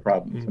causes the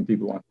problems, and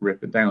people want to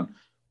rip it down.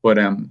 But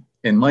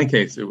in my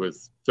case, it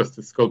was just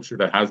a sculpture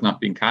that has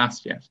not been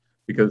cast yet,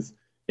 because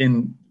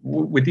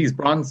with these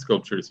bronze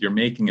sculptures, you're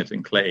making it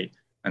in clay,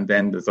 and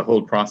then there's a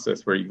whole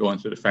process where you go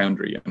into the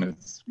foundry, and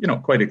it's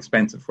quite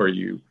expensive where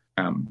you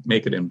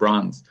make it in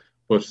bronze.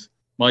 But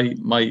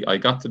I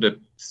got to the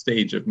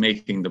stage of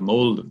making the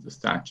mold of the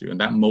statue, and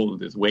that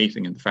mold is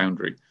waiting in the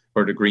foundry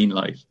for the green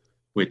light,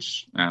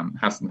 which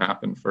hasn't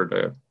happened for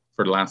the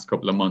last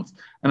couple of months.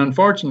 And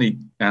unfortunately,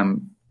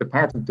 the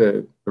part of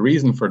the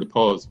reason for the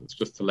pause was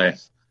just to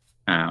let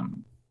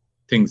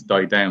things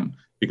die down,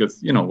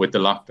 because with the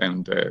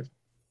lockdown, the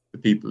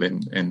people in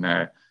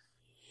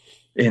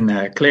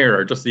Clare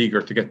are just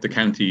eager to get the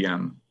county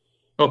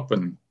up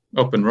and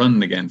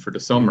running again for the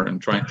summer,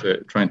 and trying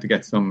to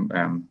get some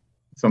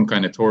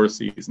kind of tourist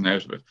season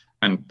out of it.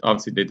 And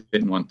obviously they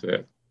didn't want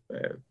to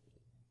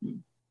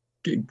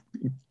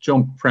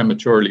jump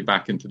prematurely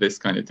back into this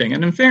kind of thing.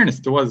 And in fairness,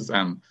 there was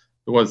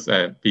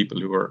people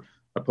who were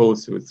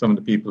opposed to it. Some of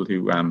the people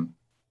who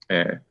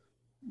it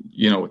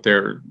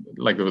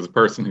was a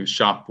person whose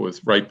shop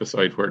was right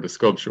beside where the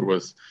sculpture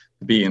was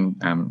to be, and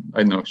I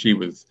don't know, she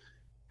was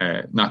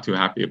not too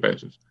happy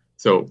about it.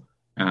 So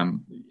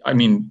I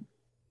mean,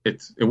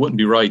 it wouldn't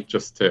be right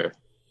just to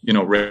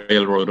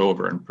railroad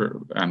over and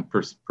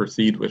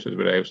proceed with it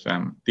without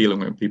dealing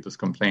with people's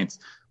complaints.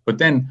 But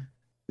then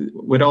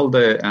with all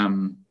the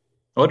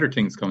other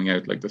things coming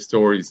out, like the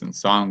stories and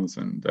songs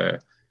and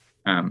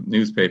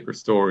newspaper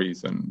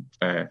stories, and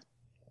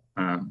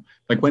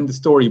like when the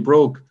story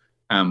broke,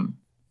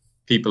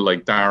 people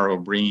like Dara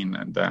O'Brien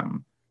and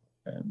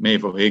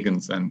Maeve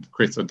O'Higgins and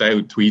Chris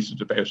O'Dowd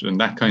tweeted about it,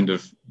 and that kind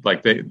of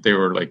they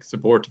were like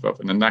supportive of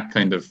it, and that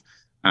kind of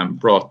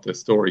brought the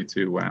story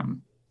to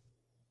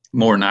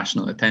more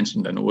national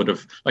attention than it would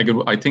have.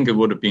 I think it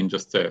would have been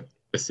just a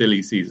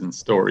silly season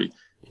story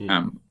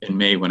in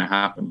May when it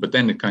happened, but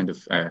then it kind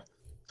of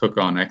took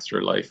on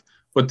extra life.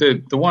 But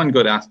the one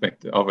good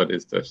aspect of it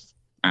is that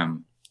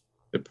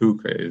the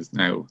POOKA is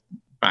now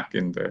back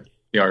in the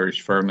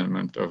Irish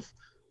firmament of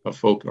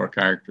folklore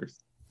characters.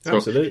 So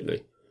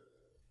absolutely.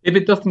 If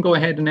it doesn't go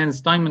ahead in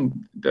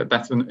Ennistimon,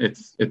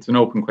 it's an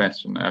open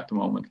question at the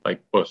moment.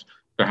 But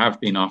there have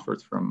been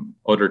offers from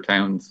other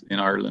towns in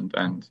Ireland,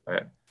 and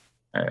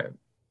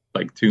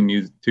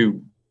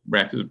two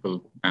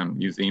reputable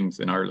museums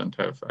in Ireland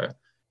have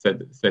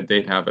said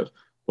they'd have it.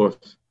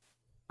 But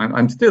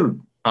I'm still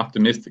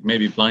optimistic,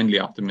 maybe blindly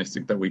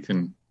optimistic, that we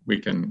can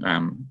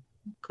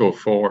go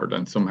forward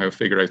and somehow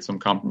figure out some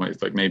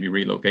compromise, like maybe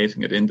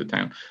relocating it into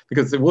town,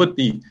 because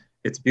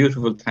it's a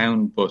beautiful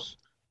town, but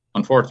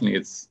unfortunately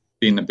it's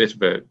been a bit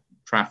of a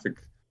traffic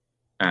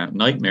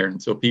nightmare,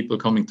 and so people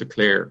coming to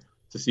Clare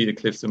to see the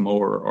Cliffs of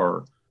Moher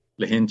or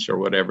Lahinch or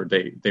whatever,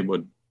 they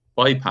would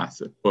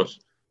bypass it. But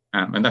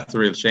and that's a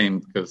real shame,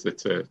 because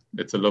it's a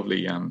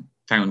lovely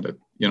town that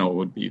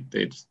would be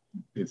they'd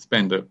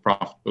spend a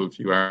profitable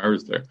few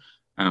hours there.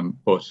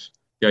 But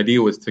the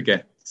idea was to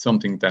get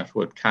something that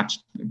would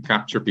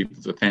capture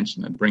people's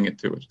attention and bring it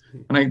to it.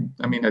 And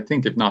I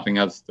think if nothing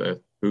else, the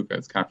POOKA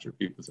has captured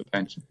people's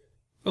attention.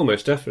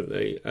 Almost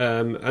definitely,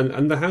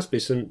 and there has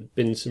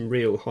been some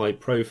real high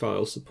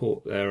profile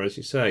support there, as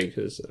you say,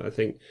 because I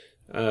think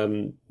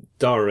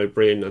Dara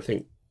O'Brien, I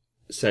think,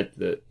 said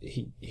that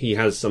he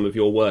has some of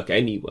your work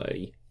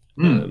anyway,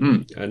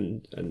 and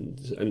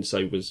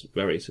so was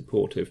very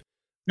supportive.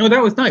 No,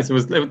 that was nice. It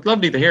was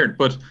lovely to hear it.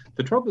 But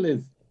the trouble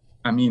is,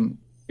 the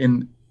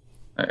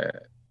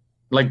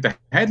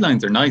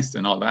headlines are nice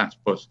and all that,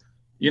 but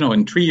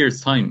in 3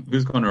 years' time,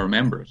 who's going to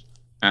remember it?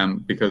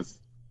 Because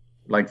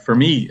for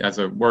me as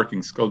a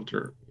working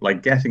sculptor,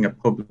 getting a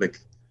public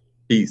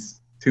piece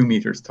 2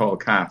 meters tall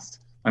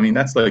cast,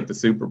 that's like the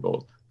Super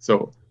Bowl.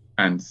 So,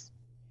 and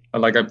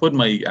I put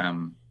my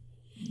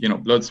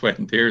blood, sweat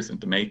and tears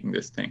into making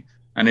this thing,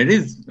 and it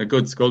is a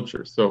good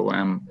sculpture. So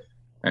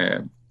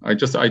I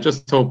just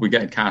hope we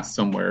get it cast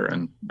somewhere,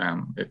 and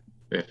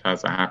it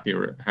has a happy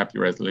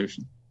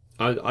resolution.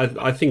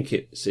 I think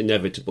it's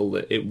inevitable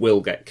that it will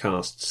get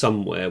cast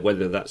somewhere,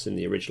 whether that's in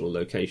the original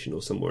location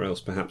or somewhere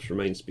else, perhaps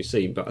remains to be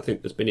seen. But I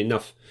think there's been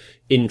enough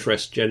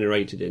interest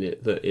generated in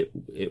it that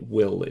it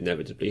will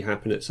inevitably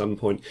happen at some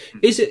point.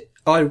 Is it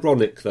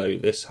ironic, though,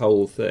 this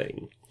whole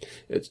thing?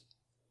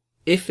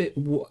 If it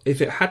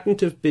hadn't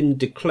have been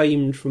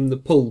declaimed from the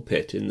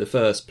pulpit in the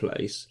first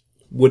place,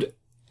 would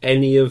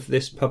any of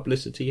this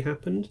publicity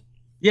happened?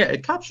 Yeah,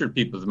 it captured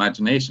people's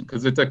imagination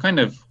because it's a kind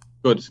of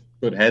good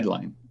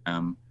headline.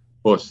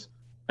 But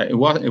it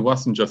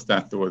wasn't just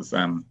that. There was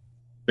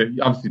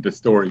obviously the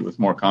story was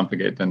more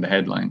complicated than the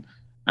headline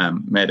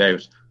made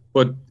out.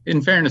 But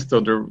in fairness, though,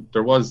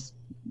 there was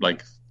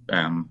like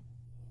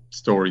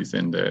stories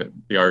in the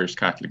Irish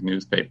Catholic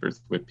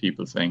newspapers with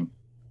people saying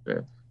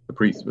the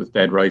priest was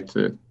dead right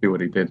to do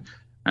what he did.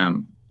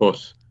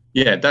 But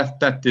yeah,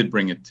 that did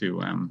bring it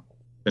to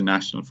the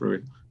national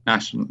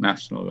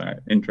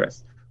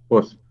interest.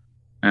 But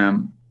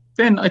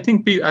then I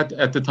think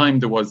at the time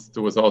there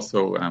was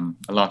also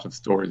a lot of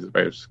stories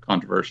about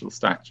controversial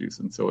statues,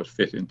 and so it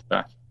fit into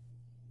that.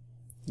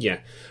 Yeah,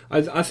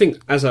 I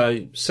think, as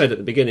I said at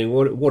the beginning,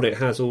 what it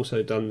has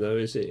also done though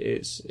is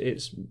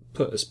it's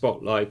put a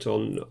spotlight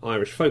on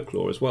Irish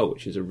folklore as well,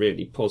 which is a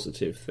really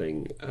positive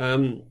thing.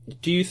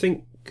 Do you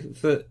think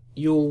that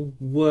you'll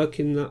work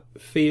in that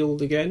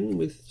field again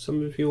with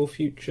some of your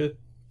future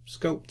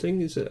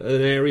sculpting? Is it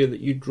an area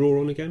that you draw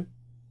on again?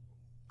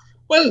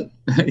 Well,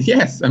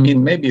 yes. I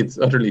mean, maybe it's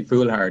utterly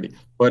foolhardy,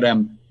 but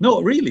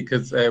no, really,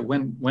 because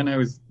when I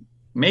was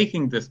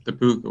making the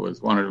POOKA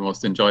was one of the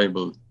most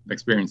enjoyable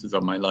experiences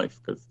of my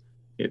life, because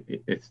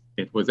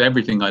it was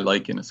everything I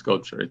like in a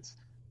sculpture. It's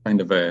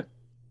kind of it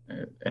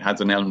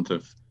has an element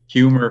of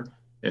humor.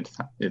 It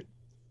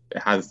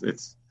has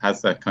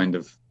that kind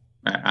of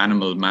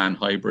animal man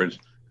hybrid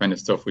kind of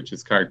stuff, which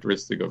is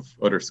characteristic of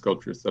other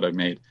sculptures that I've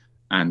made,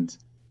 and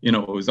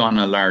it was on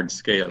a large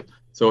scale.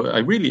 So I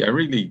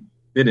really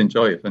did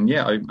enjoy it. And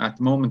yeah, I'm at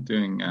the moment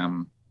doing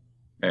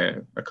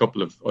a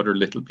couple of other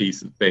little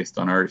pieces based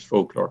on Irish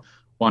folklore.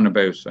 One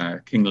about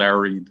King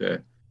Lowry,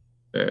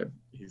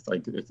 he's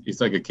like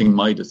a King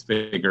Midas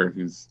figure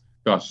who's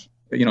got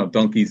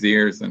donkey's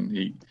ears,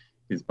 and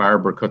his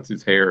barber cuts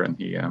his hair, and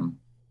he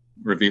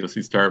reveals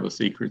his terrible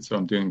secrets. So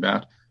I'm doing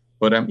that.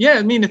 But yeah,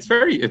 I mean, it's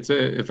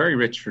a very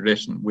rich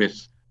tradition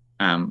with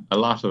a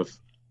lot of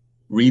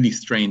really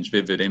strange,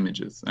 vivid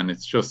images, and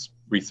it's just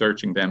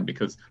researching them,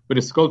 because with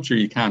a sculpture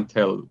you can't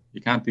do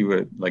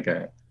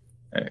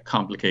a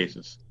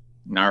complicated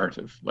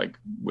narrative like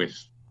with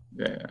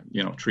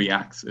 3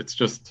 acts. It's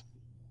just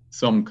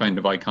some kind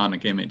of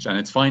iconic image, and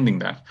it's finding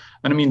that.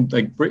 And I mean,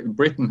 like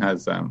Britain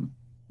has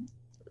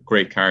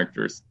great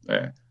characters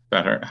that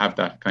have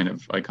that kind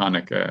of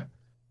iconic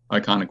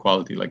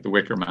quality, like the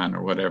Wicker Man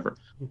or whatever.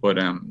 But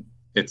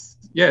it's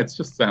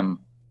a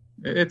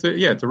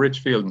rich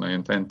field, and I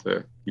intend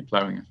to keep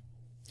ploughing it.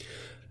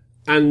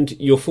 And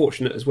you're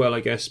fortunate as well,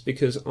 I guess,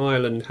 because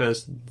Ireland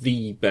has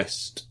the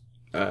best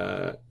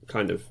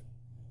kind of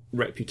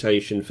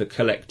reputation for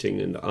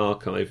collecting and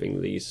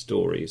archiving these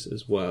stories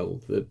as well.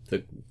 The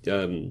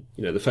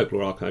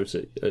folklore archives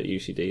at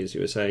UCD, as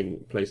you were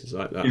saying, places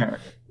like that. Yeah,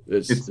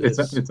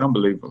 it's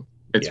unbelievable.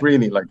 It's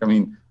really like, I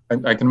mean,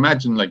 I can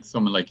imagine like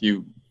someone like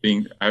you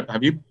being.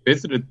 Have you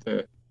visited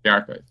the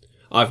archive?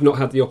 I've not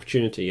had the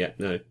opportunity yet.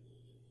 No.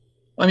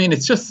 I mean,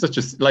 it's just such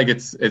a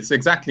it's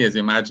exactly as you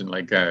imagine.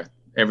 Like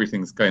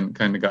everything's kind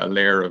of got a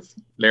layer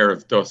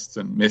of dust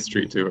and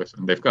mystery to it,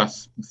 and they've got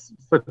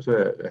such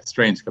a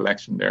strange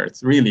collection there.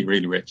 It's really,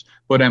 really rich.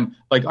 But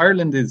like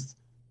Ireland is,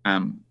 I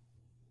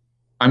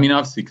mean,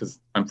 obviously because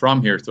I'm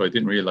from here, so I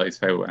didn't realize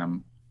how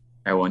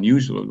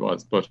unusual it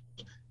was. But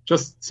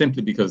just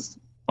simply because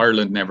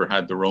Ireland never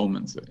had the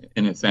Romans,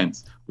 in a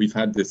sense, we've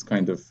had this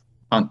kind of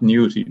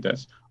continuity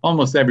that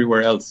almost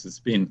everywhere else has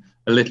been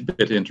a little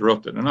bit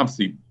interrupted. And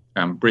obviously,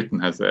 Britain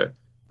has a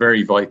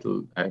very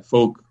vital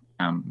folk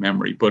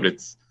memory, but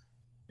it's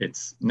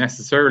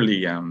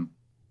necessarily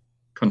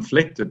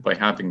conflicted by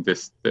having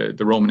the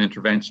Roman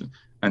intervention.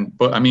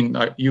 But I mean,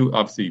 you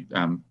obviously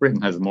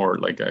Britain has more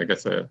like, I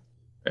guess, a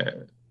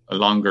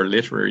longer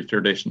literary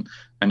tradition,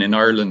 and in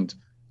Ireland,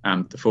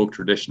 the folk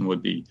tradition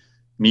would be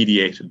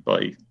mediated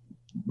by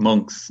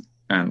monks,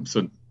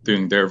 so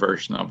doing their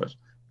version of it.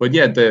 But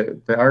yeah,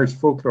 the Irish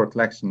folklore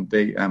collection,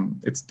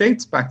 it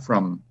dates back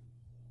from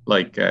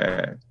like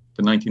the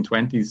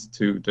 1920s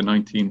to the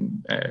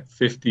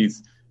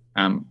 1950s,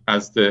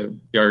 as the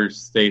Irish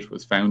state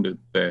was founded.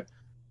 They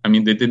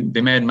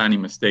made many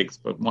mistakes,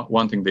 but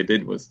one thing they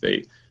did was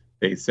they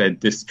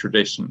said this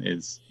tradition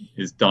is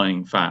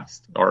dying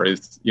fast, or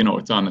is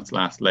it's on its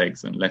last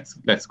legs, and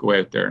let's go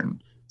out there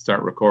and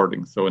start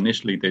recording. So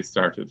initially they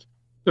started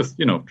just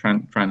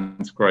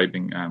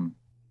transcribing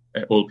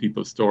old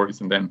people's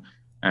stories, and then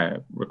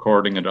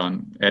recording it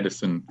on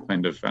Edison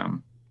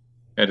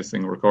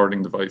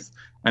recording device,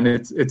 and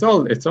it's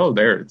all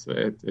there. It's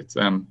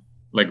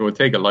like it would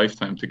take a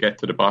lifetime to get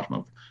to the bottom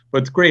of it,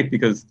 but it's great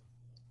because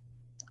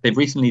they've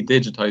recently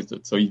digitized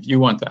it. So if you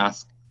want to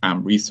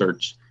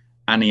research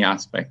any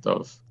aspect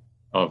of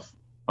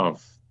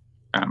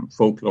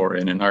folklore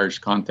in an Irish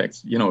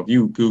context, if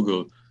you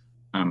Google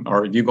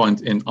or if you go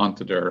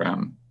onto their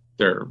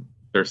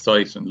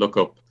site and look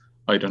up,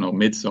 I don't know,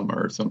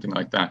 Midsummer or something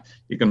like that,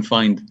 you can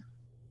find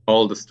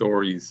all the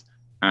stories,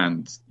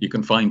 and you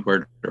can find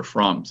where they're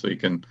from, so you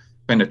can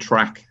kind of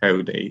track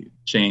how they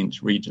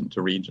change region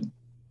to region.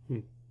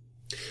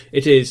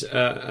 It is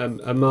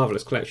a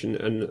marvellous collection,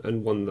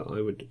 and one that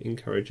I would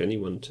encourage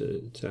anyone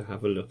to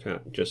have a look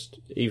at, just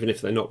even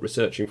if they're not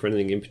researching for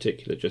anything in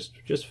particular,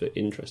 just for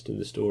interest in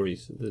the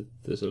stories.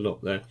 There's a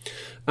lot there.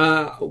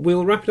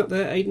 We'll wrap it up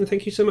there. Aidan,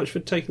 thank you so much for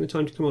taking the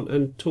time to come on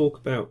and talk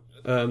about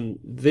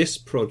this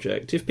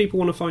project. If people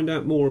want to find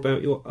out more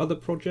about your other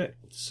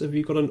projects, have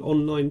you got an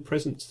online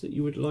presence that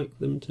you would like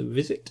them to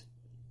visit?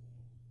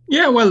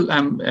 Yeah, well,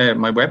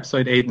 my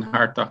website,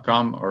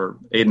 aidenhart.com, or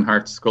Aidan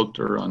Hart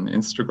Sculptor on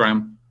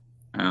Instagram.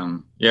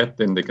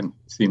 Then they can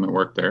see my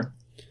work there.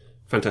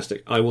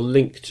 Fantastic. I will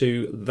link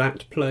to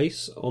that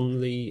place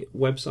on the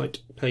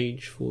website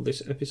page for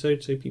this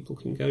episode so people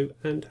can go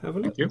and have a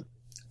look. Thank you.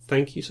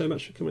 Thank you so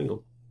much for coming on.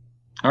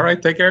 All right,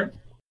 take care.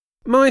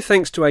 My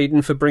thanks to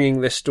Aidan for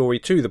bringing this story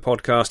to the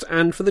podcast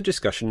and for the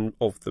discussion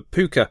of the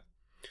POOKA.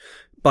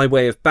 By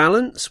way of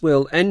balance,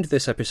 we'll end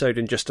this episode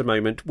in just a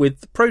moment with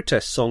the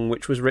protest song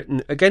which was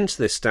written against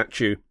this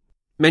statue,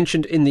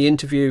 mentioned in the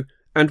interview,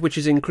 and which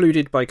is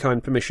included by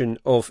kind permission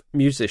of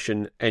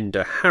musician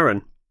Enda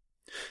Harron.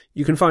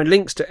 You can find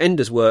links to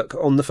Enda's work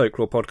on the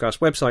Folklore Podcast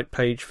website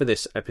page for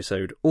this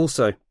episode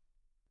also.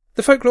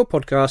 The Folklore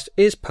Podcast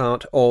is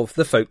part of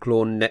the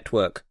Folklore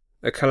Network,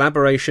 a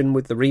collaboration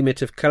with the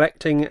remit of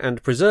collecting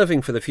and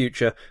preserving for the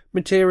future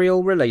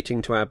material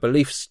relating to our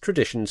beliefs,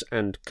 traditions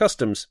and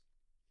customs.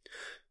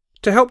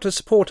 To help to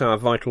support our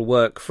vital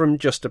work from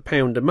just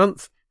 £1 a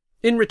month,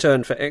 in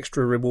return for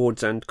extra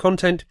rewards and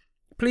content,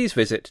 please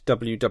visit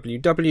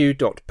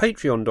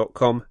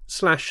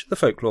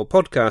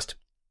www.patreon.com/thefolklorepodcast.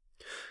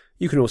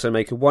 You can also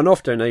make a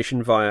one-off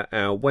donation via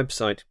our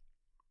website.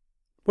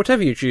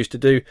 Whatever you choose to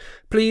do,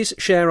 please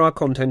share our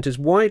content as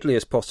widely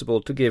as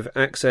possible to give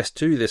access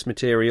to this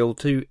material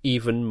to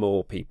even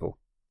more people.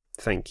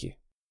 Thank you.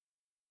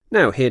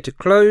 Now, here to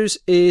close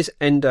is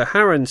Enda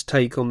Harron's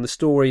take on the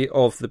story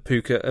of the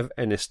POOKA of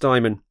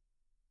Ennistimon.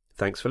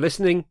 Thanks for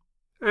listening,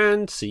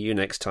 and see you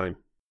next time.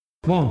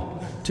 1,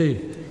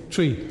 2,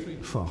 3,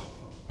 4.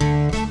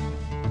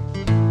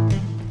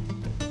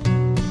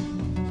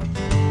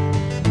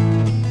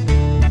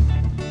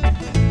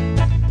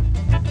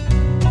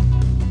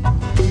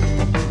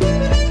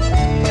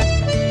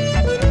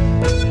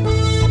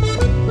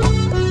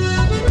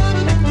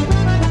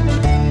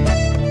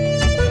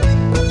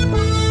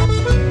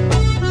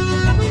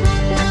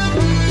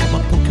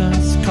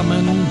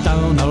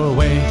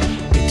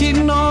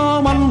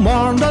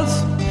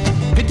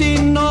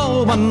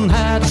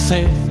 Had a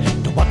say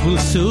to what will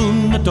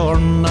soon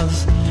adorn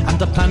us, and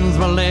the plans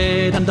were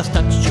laid and the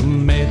statue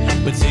made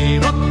with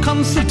zero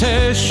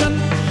consultation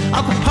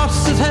of a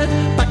horse's head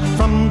back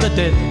from the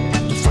dead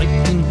to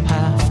frighten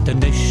half the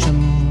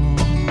nation.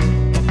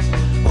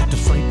 Oh, to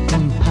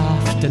frighten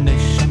half the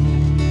nation.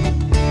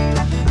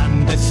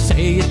 And they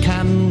say it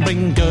can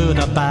bring good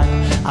or bad,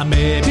 and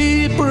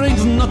maybe it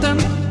brings nothing,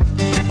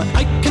 but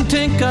I can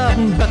think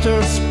of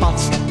better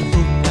spots the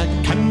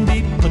POOKA can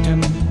be put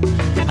in.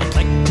 I'd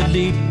like to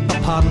leap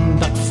upon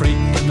that freak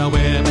and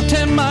away with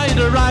him I'd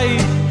ride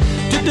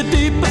to the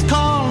deepest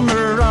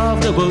corner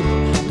of the wood.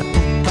 The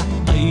POOKA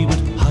I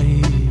would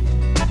hide.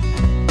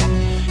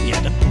 Yeah,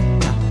 the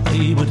POOKA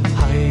I would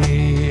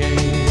hide.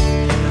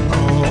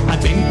 Oh,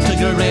 I've been to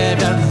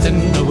graveyards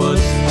in the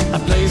woods, a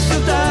place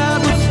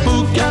that was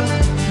POOKA.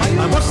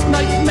 My worst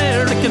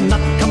nightmare I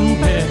cannot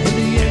compare to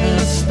the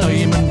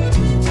Ennistimon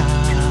POOKA.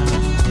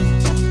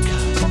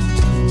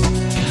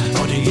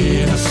 Oh, the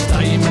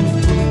Ennistimon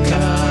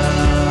POOKA.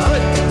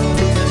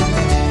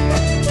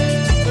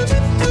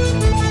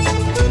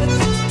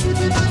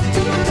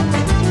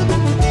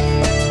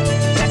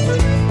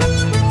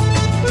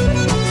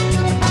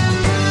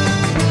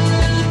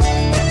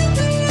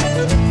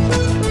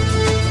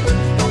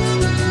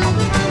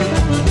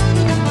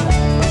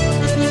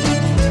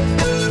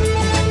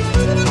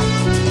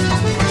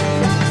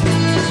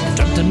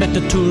 Met a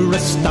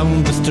tourist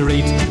down the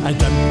street. I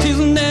dreamt his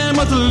name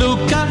was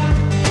Luca.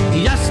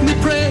 He asked me,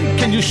 pray,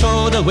 can you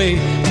show the way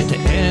to the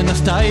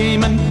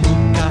Ennistimon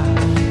POOKA?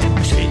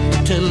 We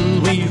stayed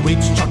till we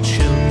reached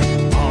Churchill.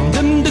 Found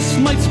him, this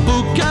might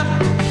spooka.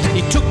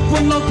 He took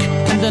one look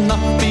and then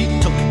up he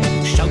took,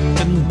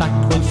 shouting back,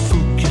 well,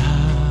 Fuka.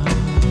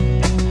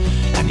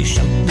 And he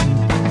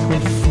shouting back,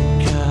 well,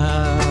 Fuka.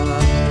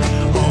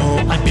 Oh,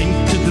 I've been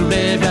to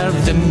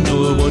graveyards in the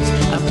woods,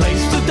 a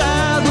place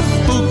that was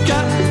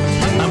POOKA.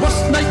 My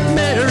worst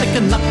nightmare I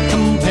cannot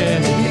compare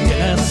to the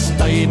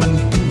Ennistimon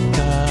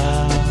POOKA.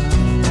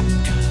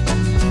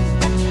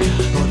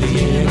 Oh, the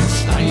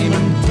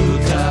Ennistimon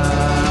POOKA.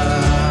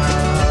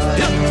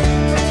 Yep.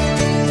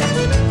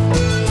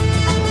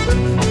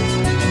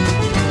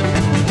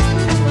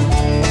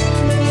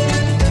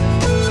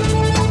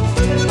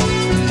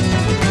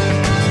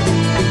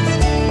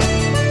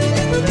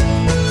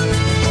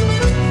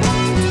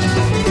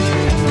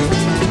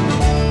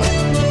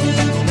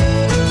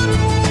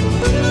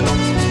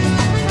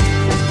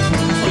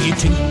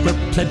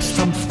 Plebs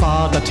from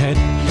Father Ted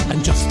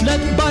and just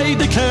led by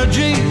the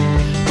clergy,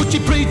 but ye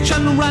preach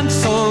and rant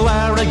so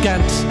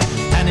arrogant.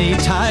 Any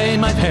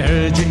time I've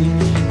heard ye,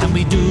 and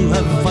we do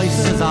have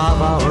voices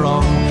of our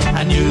own,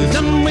 and use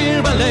them we're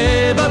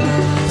able.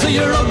 So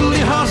your ugly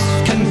horse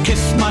can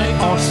kiss my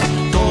horse.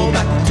 Go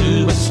back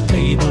to a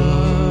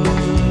stable.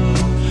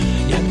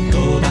 Yeah,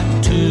 go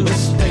back to a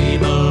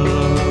stable.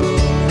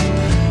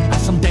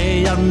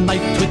 Someday or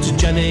night with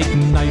jelly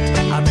night,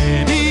 or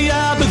maybe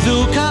a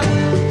bazooka.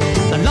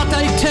 The lot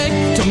I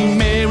take to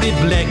Mary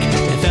Blake,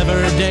 if ever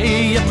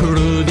they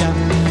approve ya.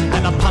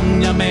 And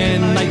upon your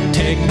men I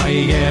take my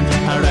aim,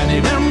 or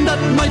anywhere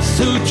that might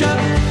suit ya.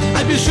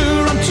 I'd be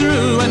sure I'm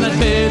true and I'd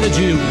bid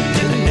adieu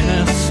to the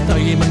Ennis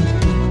Diamond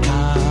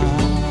POOKA.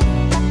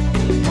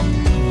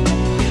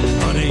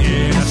 Oh, the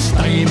Ennis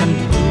Diamond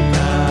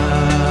POOKA.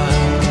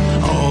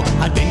 Oh,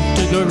 I've been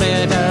to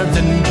graveyards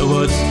in the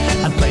woods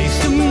and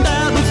placed them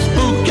down with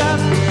POOKA.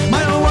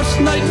 My worst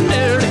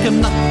nightmare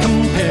cannot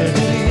compare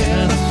to the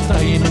Ennis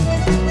Diamond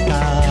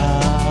POOKA.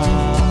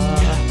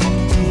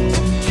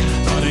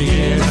 Oh, the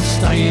Ennis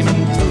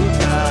Diamond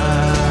POOKA.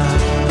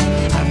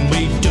 And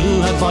we do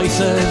have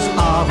voices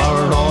of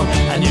our own,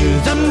 and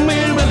use them we're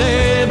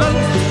able.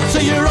 So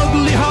your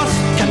ugly horse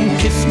can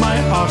kiss my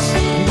horse.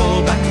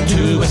 Go back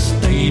to a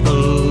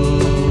stable.